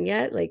haven't done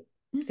yet, like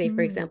say for Mm-hmm.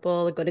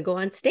 example, I'm going to go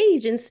on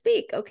stage and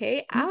speak.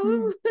 Okay, Mm-hmm.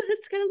 ow,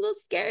 it's kind of a little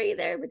scary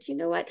there, but you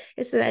know what?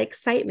 It's that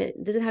excitement.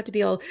 It doesn't have to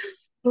be all,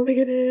 oh my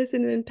goodness,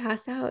 and then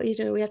pass out.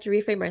 We have to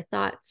reframe our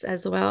thoughts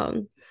as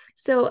well.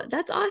 So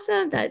that's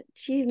awesome that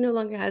she no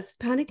longer has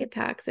panic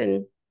attacks.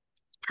 And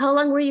how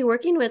long were you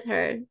working with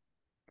her?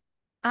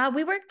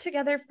 We worked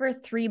together for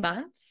 3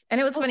 months.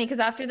 And it was Oh, funny because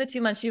after the 2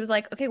 months, she was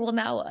like, okay, well,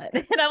 now what?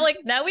 And I'm like,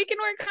 now we can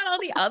work on all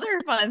the other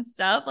fun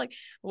stuff. Like,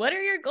 what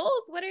are your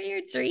goals? What are your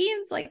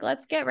dreams? Like,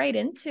 let's get right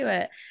into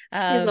it.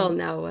 she's all Um,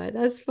 now what?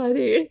 That's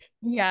funny.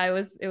 yeah, it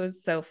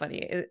was so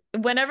funny.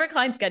 Whenever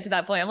clients get to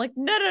that point, I'm like,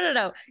 no, no, no,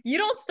 no. You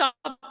don't stop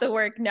the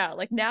work now.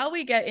 Like now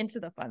we get into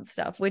the fun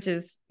stuff, which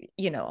is,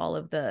 all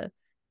of the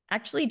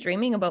actually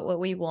dreaming about what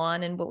we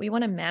want and what we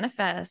want to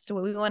manifest,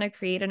 what we want to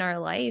create in our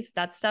life.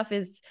 That stuff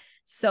is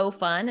so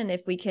fun. And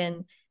if we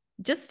can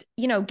just,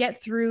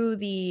 get through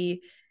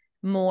the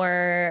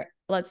more,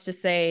 let's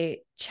just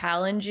say,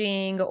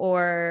 challenging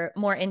or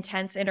more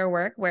intense inner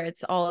work where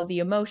it's all of the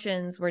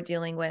emotions we're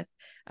dealing with,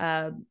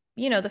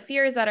 the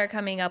fears that are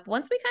coming up,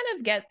 once we kind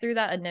of get through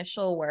that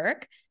initial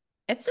work,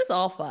 it's just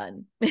all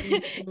fun.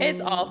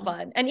 It's all Mhm.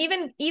 fun. And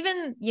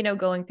even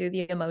going through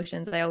the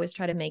emotions, I always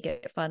try to make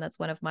it fun. That's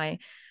one of my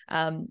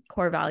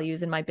core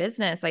values in my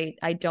business.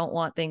 I don't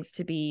want things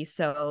to be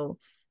so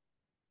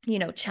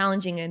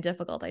challenging and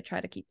difficult. I try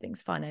to keep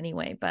things fun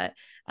anyway. But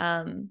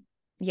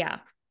yeah.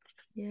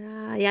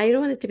 Yeah, yeah, you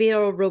don't want it to be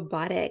all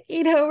robotic.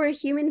 We're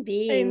human I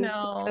beings,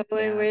 know. and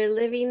Yeah. we're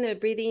living,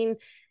 breathing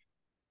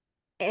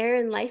air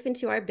and life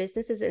into our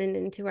businesses and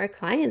into our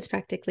clients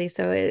practically.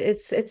 So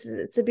it's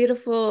a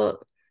beautiful,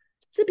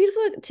 it's a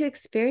beautiful to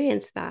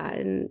experience that.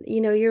 And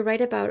you're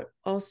right about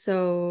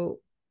also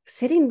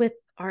sitting with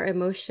our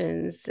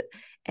emotions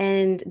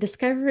and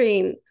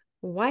discovering,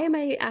 why am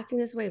I acting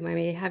this way? Why am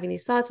I having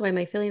these thoughts? Why am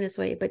I feeling this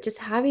way? But just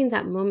having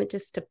that moment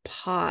just to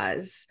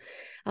pause.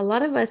 A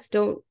lot of us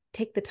don't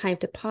take the time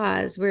to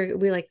pause.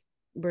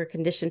 We're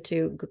conditioned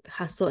to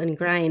hustle and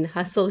grind,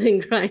 hustle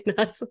and grind,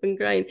 hustle and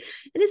grind.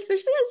 And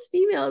especially as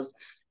females,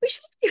 we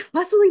shouldn't be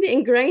hustling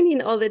and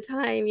grinding all the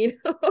time, We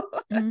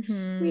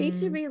need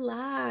to Mm-hmm.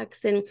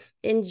 relax and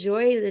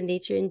enjoy the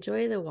nature,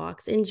 enjoy the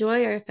walks,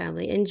 enjoy our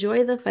family,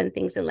 enjoy the fun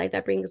things in life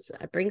that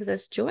brings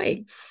us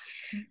joy.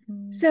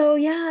 Mm-hmm. So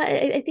yeah,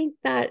 I think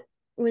that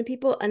when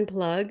people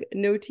unplug,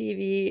 no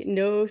TV,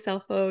 no cell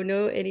phone,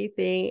 no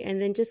anything, and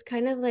then just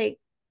kind of like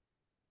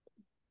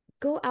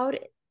go out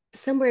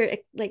somewhere,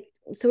 like,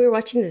 so we were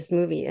watching this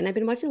movie, and I've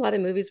been watching a lot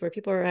of movies where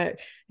people are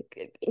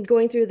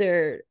going through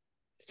their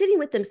sitting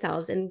with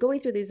themselves and going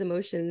through these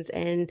emotions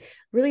and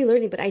really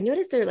learning. But I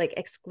noticed they're like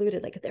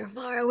excluded, like they're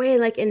far away,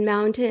 like in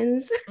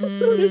mountains.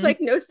 There's Mm. like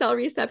no cell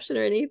reception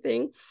or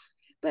anything.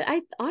 But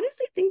I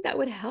honestly think that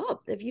would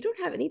help if you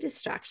don't have any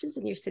distractions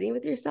and you're sitting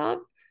with yourself.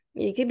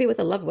 You could be with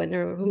a loved one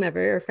or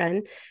whomever or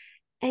friend,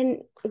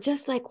 and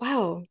just like,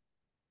 wow,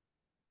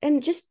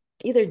 and just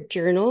either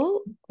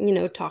journal,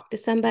 talk to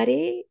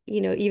somebody,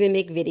 even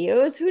make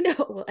videos. Who knows?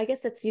 Well, I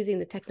guess that's using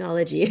the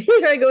technology.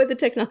 Here I go with the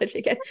technology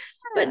again.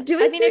 Yeah. But I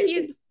doing mean, if certain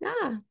you things,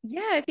 yeah.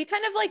 Yeah, if you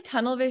kind of like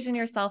tunnel vision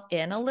yourself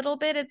in a little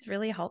bit, it's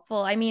really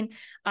helpful. I mean,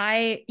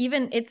 I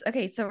even it's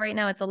okay, so right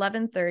now it's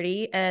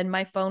 11:30 and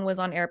my phone was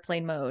on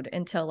airplane mode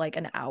until like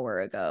an hour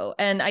ago.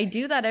 And I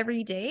do that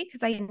every day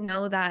because I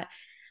know that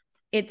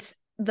it's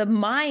the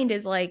mind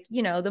is like,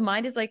 the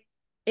mind is like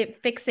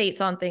it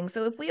fixates on things.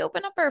 So if we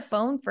open up our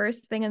phone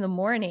first thing in the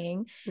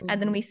morning and then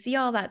Mm-hmm. we see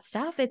all that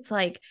stuff, it's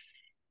like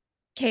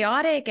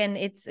chaotic and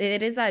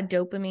it is that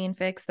dopamine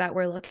fix that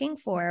we're looking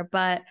for.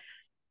 But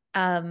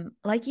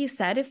like you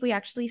said, if we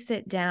actually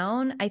sit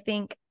down, I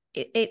think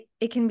it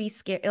can be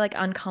scary, like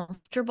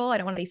uncomfortable. I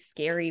don't want to say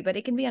scary, but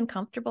it can be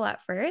uncomfortable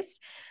at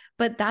first.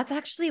 But that's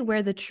actually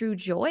where the true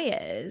joy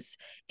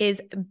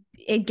is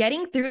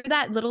getting through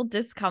that little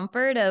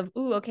discomfort of,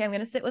 ooh, okay, I'm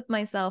gonna sit with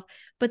myself.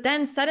 But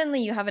then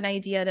suddenly you have an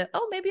idea to,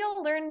 oh, maybe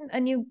I'll learn a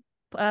new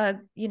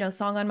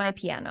song on my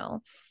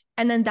piano.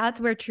 And then that's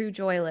where true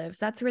joy lives.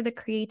 That's where the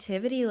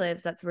creativity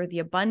lives. That's where the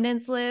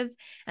abundance lives.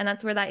 And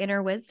that's where that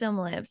inner wisdom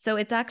lives. So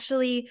it's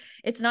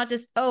not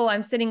just, oh,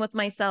 I'm sitting with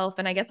myself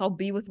and I guess I'll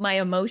be with my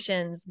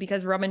emotions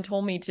because Raman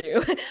told me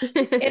to.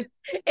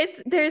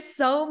 it's there's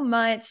so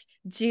much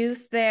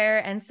juice there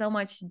and so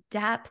much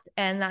depth,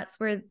 and that's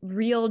where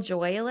real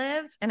joy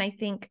lives. And I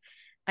think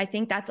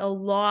that's a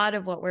lot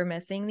of what we're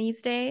missing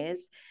these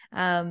days.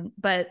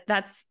 But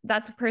that's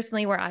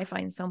personally where I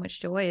find so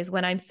much joy is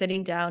when I'm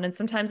sitting down, and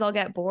sometimes I'll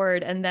get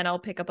bored and then I'll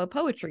pick up a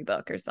poetry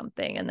book or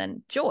something and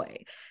then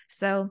joy.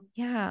 So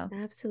yeah.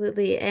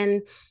 Absolutely.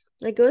 And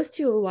it goes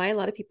to why a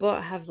lot of people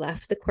have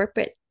left the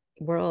corporate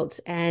world,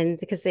 and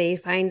because they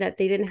find that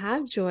they didn't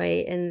have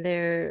joy in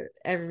their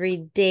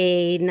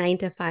everyday 9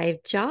 to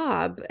 5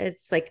 job.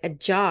 It's like a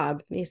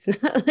job. It's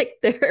not like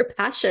their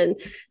passion.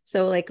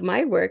 So like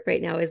my work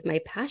right now is my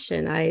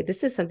passion.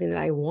 This is something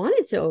that I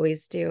wanted to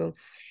always do.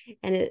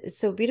 And it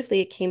so beautifully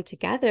it came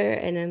together,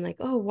 and I'm like,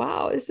 oh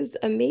wow, this is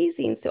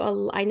amazing.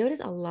 So I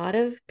noticed a lot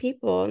of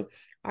people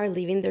are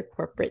leaving their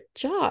corporate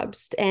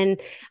jobs, and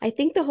I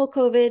think the whole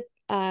COVID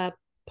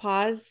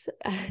pause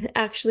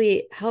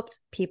actually helped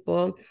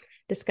people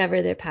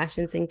discover their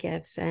passions and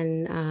gifts,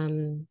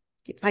 and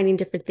finding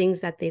different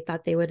things that they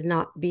thought they would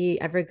not be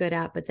ever good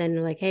at, but then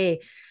they're like, hey,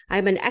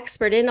 I'm an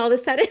expert in. All of a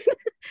sudden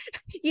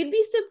you'd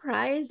be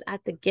surprised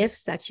at the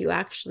gifts that you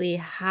actually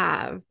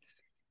have,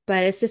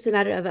 but it's just a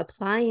matter of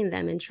applying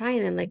them and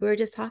trying them. Like we were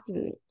just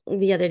talking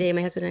the other day,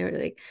 my husband and I were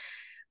like,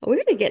 oh, we're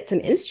going to get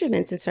some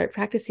instruments and start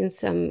practicing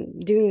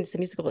doing some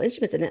musical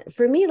instruments. And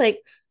for me, like,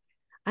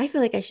 I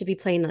feel like I should be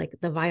playing like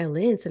the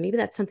violin. So maybe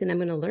that's something I'm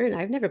going to learn.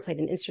 I've never played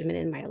an instrument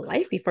in my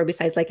life before,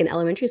 besides like in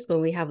elementary school,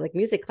 when we have like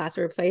music class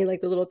where we're playing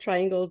like the little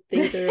triangle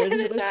things, or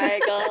The those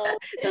triangle.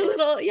 the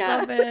little, yeah,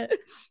 Love it.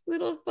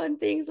 little fun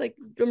things like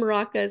the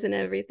maracas and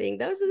everything.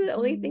 Those are the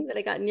only Mhm. thing that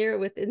I got near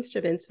with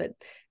instruments. But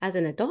as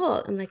an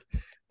adult, I'm like,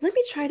 let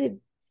me try to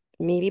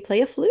maybe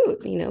play a flute.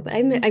 But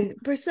I'm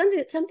for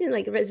something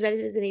like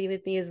resonating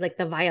with me is like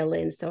the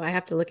violin. So I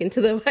have to look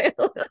into the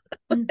violin.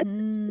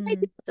 I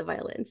do Mhm. the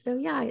violin. So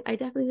yeah, I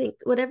definitely think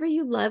whatever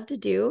you love to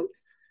do,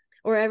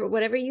 or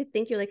whatever you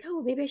think you're like,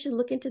 oh, maybe I should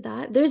look into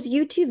that. There's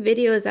YouTube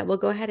videos that will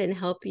go ahead and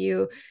help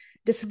you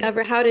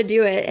discover how to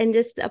do it, and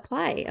just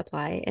apply, and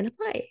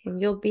apply,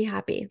 and you'll be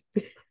happy.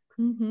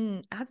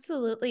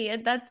 Absolutely.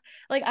 And that's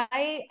like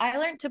I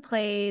learned to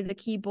play the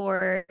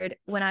keyboard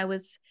when I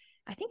was,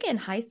 I think, in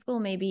high school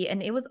maybe,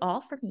 and it was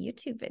all from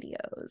YouTube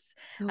videos.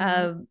 Oh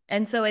wow.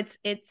 And so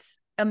it's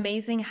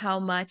amazing how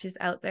much is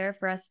out there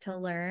for us to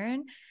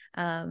learn.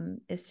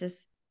 It's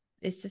just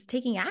it's just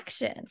taking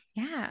action.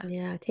 Yeah.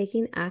 Yeah,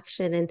 taking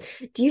action. And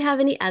do you have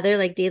any other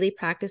like daily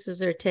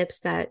practices or tips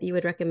that you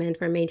would recommend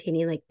for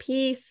maintaining like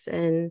peace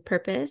and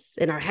purpose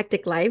in our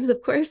hectic lives,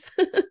 of course?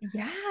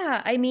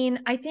 Yeah. I mean,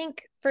 I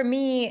think for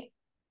me,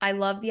 I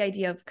love the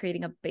idea of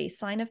creating a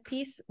baseline of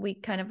peace. We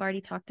kind of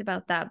already talked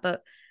about that,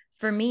 but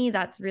for me,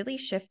 that's really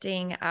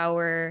shifting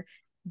our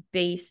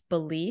base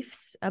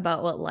beliefs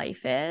about what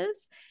life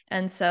is.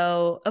 And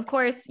so, of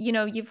course,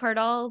 you've heard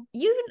all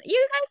you guys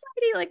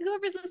already, like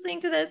whoever's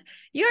listening to this,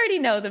 you already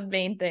know the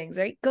main things,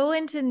 right? Go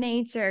into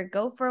nature,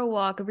 go for a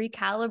walk,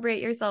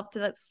 recalibrate yourself to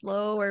that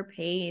slower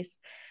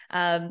pace.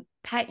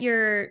 Pet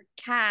your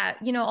cat,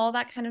 all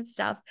that kind of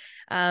stuff.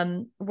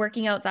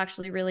 Working out's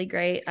actually really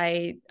great.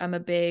 I'm a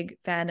big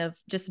fan of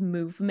just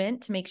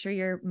movement to make sure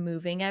you're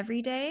moving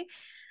every day.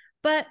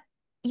 But,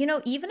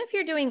 even if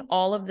you're doing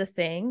all of the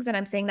things, and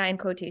I'm saying that in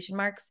quotation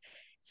marks,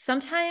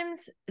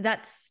 sometimes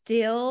that's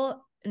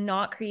still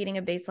not creating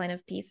a baseline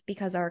of peace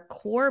because our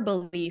core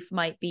belief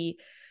might be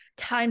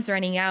time's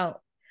running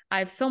out. I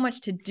have so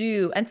much to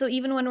do. And so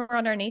even when we're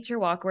on our nature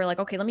walk, we're like,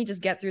 okay, let me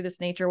just get through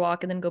this nature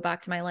walk and then go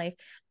back to my life.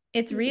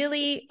 It's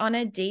really on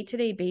a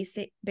day-to-day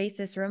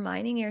basis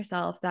reminding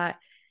yourself that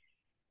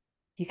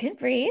you can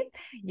breathe,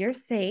 you're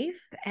safe.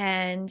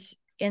 And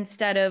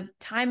instead of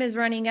time is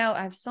running out,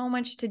 I have so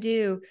much to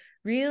do,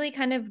 really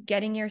kind of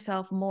getting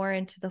yourself more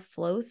into the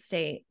flow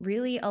state,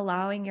 really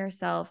allowing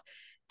yourself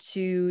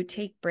to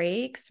take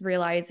breaks,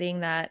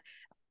 realizing that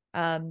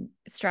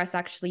stress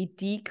actually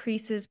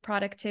decreases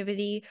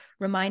productivity,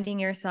 reminding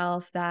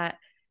yourself that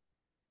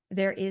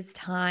there is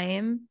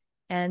time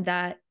and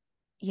that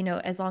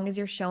as long as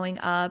you're showing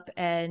up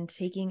and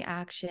taking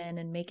action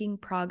and making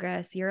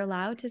progress, you're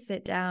allowed to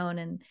sit down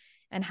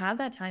and have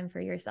that time for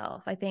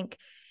yourself. I think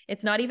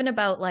it's not even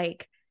about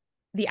like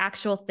the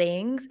actual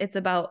things, it's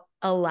about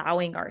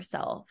allowing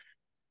ourselves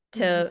Mhm.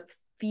 to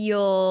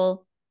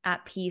feel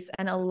at peace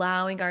and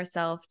allowing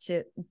ourselves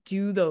to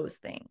do those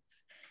things.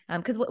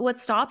 Because what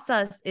stops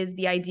us is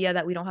the idea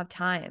that we don't have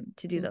time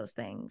to do those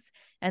things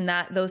and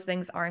that those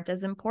things aren't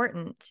as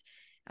important.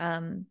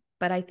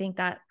 But I think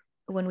that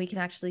when we can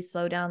actually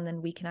slow down,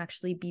 then we can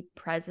actually be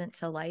present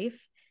to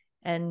life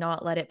and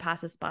not let it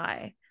pass us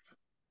by.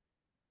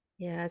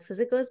 Yes, because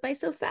it goes by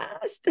so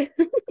fast.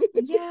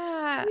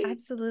 Yeah,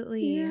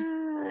 absolutely.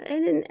 Yeah.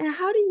 And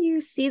how do you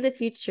see the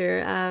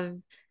future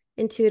of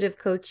intuitive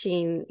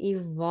coaching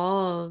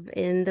evolve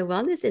in the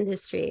wellness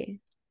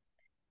industry?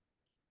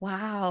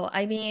 Wow.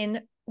 I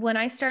mean, when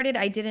I started,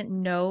 I didn't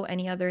know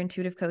any other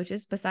intuitive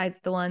coaches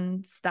besides the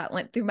ones that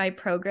went through my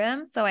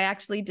program. So I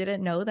actually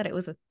didn't know that it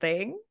was a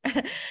thing.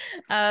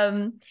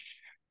 um,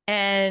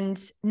 And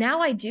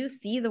now I do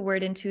see the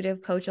word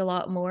intuitive coach a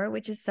lot more,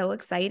 which is so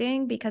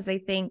exciting because I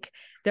think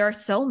there are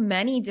so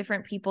many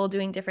different people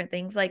doing different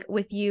things, like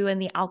with you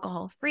and the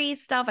alcohol free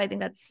stuff. I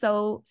think that's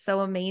so, so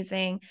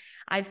amazing.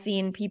 I've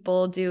seen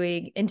people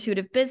doing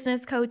intuitive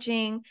business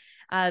coaching.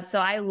 So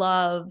I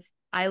love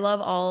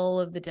all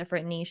of the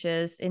different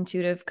niches,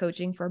 intuitive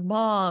coaching for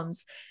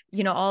moms,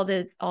 all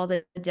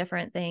the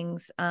different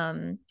things.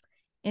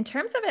 In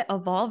terms of it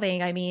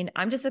evolving, I mean,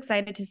 I'm just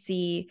excited to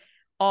see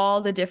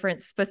all the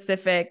different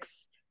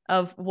specifics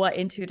of what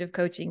intuitive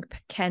coaching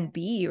can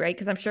be, right?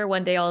 Because I'm sure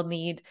one day I'll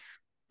need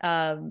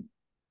um,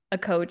 a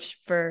coach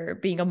for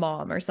being a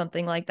mom or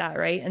something like that,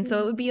 right? And so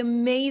it would be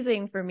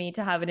amazing for me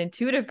to have an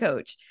intuitive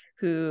coach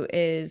who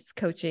is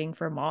coaching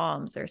for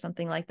moms or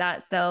something like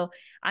that. So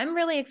I'm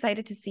really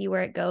excited to see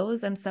where it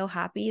goes. I'm so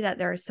happy that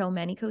there are so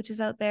many coaches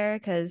out there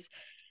because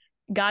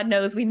God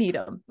knows we need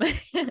them.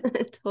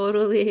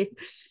 Totally.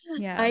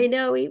 Yeah. I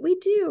know we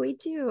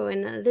do.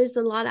 And there's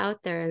a lot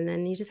out there. And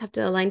then you just have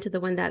to align to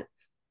the one that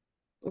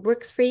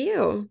works for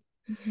you.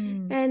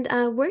 Mhm.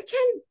 And where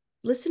can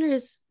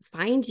listeners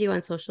find you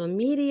on social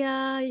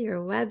media, your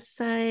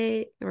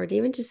website, or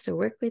even just to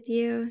work with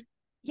you?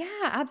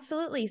 Yeah,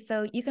 absolutely.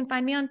 So you can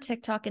find me on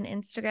TikTok and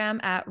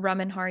Instagram at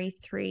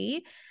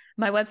Ramanhari3.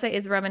 My website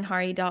is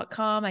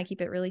ramanhari.com. I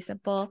keep it really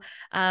simple.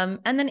 And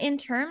then in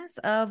terms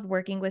of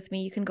working with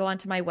me, you can go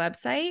onto my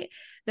website.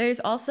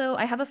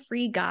 I have a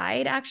free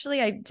guide.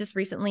 Actually, I just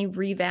recently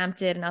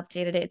revamped it and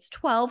updated it. It's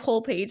 12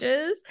 whole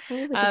pages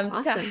Oh,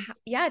 that's awesome.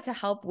 to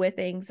help with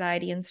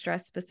anxiety and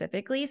stress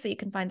specifically. So you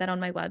can find that on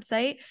my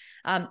website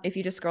if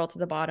you just scroll to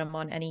the bottom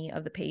on any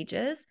of the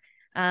pages.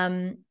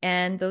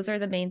 And those are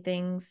the main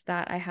things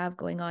that I have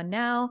going on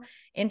now.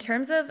 In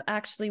terms of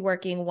actually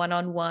working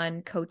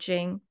one-on-one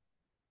coaching,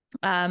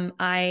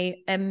 I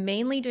am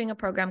mainly doing a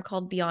program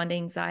called Beyond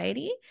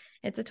Anxiety.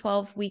 It's a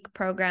 12-week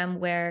program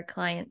where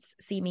clients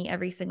see me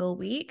every single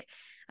week.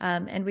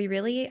 And we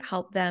really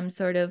help them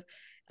sort of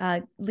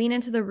lean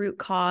into the root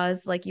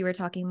cause, like you were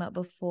talking about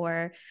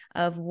before,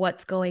 of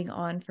what's going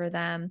on for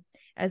them,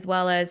 as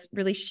well as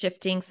really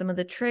shifting some of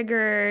the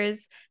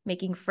triggers,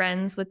 making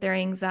friends with their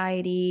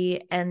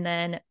anxiety. And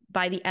then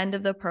by the end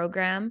of the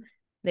program,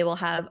 they will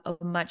have a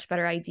much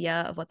better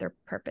idea of what their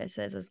purpose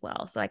is as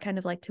well. So I kind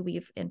of like to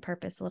weave in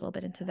purpose a little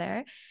bit into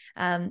there.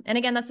 And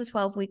again, that's a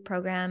 12-week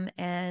program.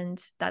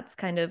 And that's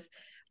kind of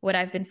what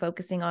I've been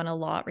focusing on a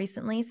lot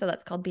recently. So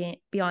that's called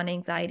Beyond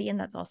Anxiety, and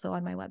that's also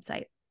on my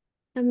website.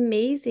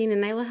 Amazing.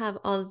 And I will have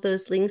all of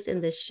those links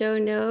in the show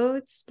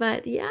notes.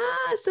 But yeah,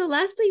 so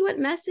lastly, what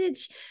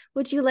message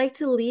would you like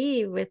to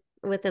leave with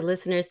the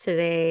listeners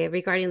today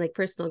regarding like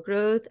personal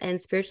growth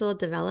and spiritual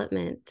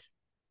development?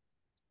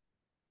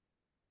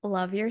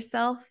 Love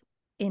yourself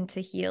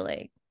into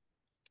healing.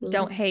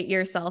 Don't Mm. hate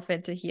yourself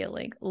into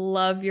healing.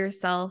 Love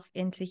yourself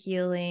into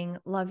healing.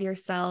 Love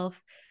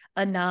yourself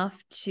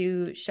enough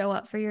to show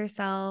up for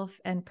yourself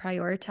and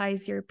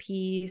prioritize your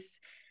peace,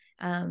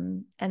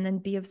 and then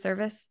be of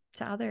service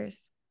to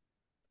others.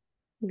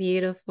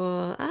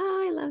 Beautiful.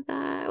 Oh, I love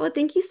that. Well,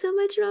 thank you so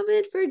much,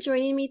 Raman, for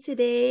joining me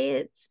today.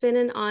 It's been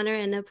an honor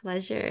and a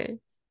pleasure.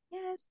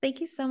 Yes,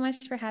 thank you so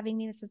much for having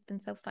me. This has been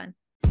so fun.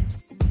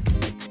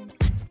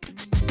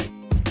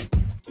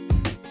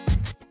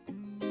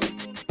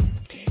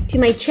 To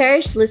my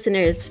cherished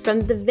listeners,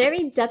 from the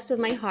very depths of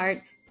my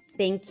heart,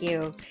 thank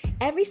you.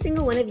 Every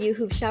single one of you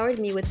who've showered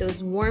me with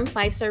those warm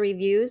 5-star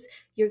reviews,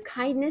 your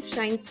kindness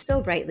shines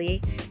so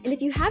brightly. And if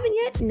you haven't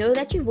yet, know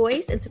that your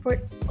voice and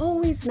support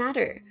always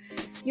matter.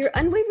 Your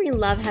unwavering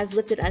love has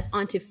lifted us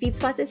onto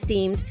FeedSpot's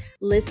esteemed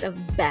list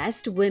of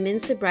best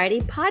women's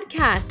sobriety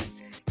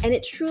podcasts, and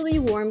it truly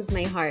warms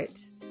my heart.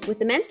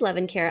 With immense love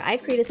and care,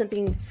 I've created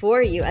something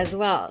for you as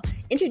well.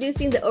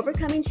 Introducing the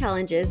Overcoming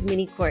Challenges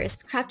mini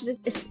course, crafted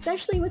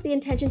especially with the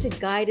intention to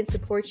guide and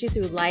support you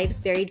through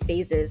life's varied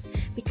phases,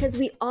 because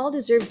we all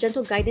deserve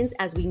gentle guidance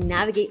as we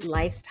navigate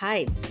life's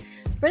tides.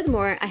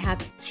 Furthermore, I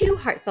have 2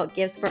 heartfelt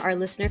gifts for our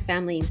listener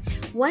family.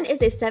 One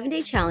is a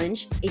 7-day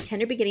challenge, a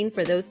tender beginning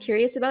for those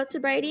curious about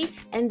sobriety,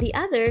 and the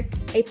other,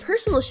 a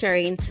personal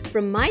sharing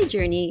from my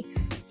journey,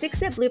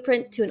 6-step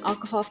blueprint to an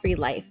alcohol-free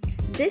life.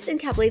 This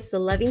encapsulates the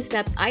loving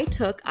steps I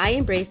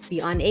embraced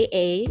beyond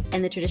AA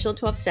and the traditional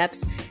 12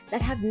 steps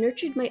that have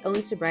nurtured my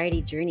own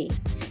sobriety journey.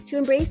 To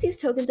embrace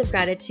these tokens of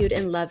gratitude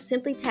and love,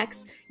 simply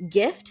text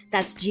GIFT,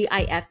 that's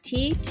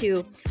GIFT,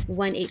 to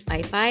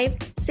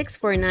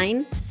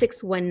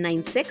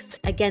 1-855-649-6196.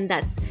 Again,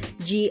 that's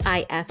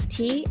GIFT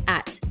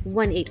at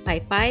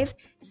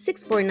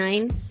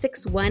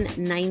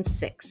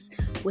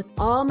 1-855-649-6196. With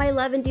all my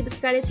love and deepest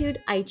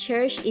gratitude, I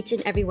cherish each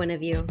and every one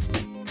of you.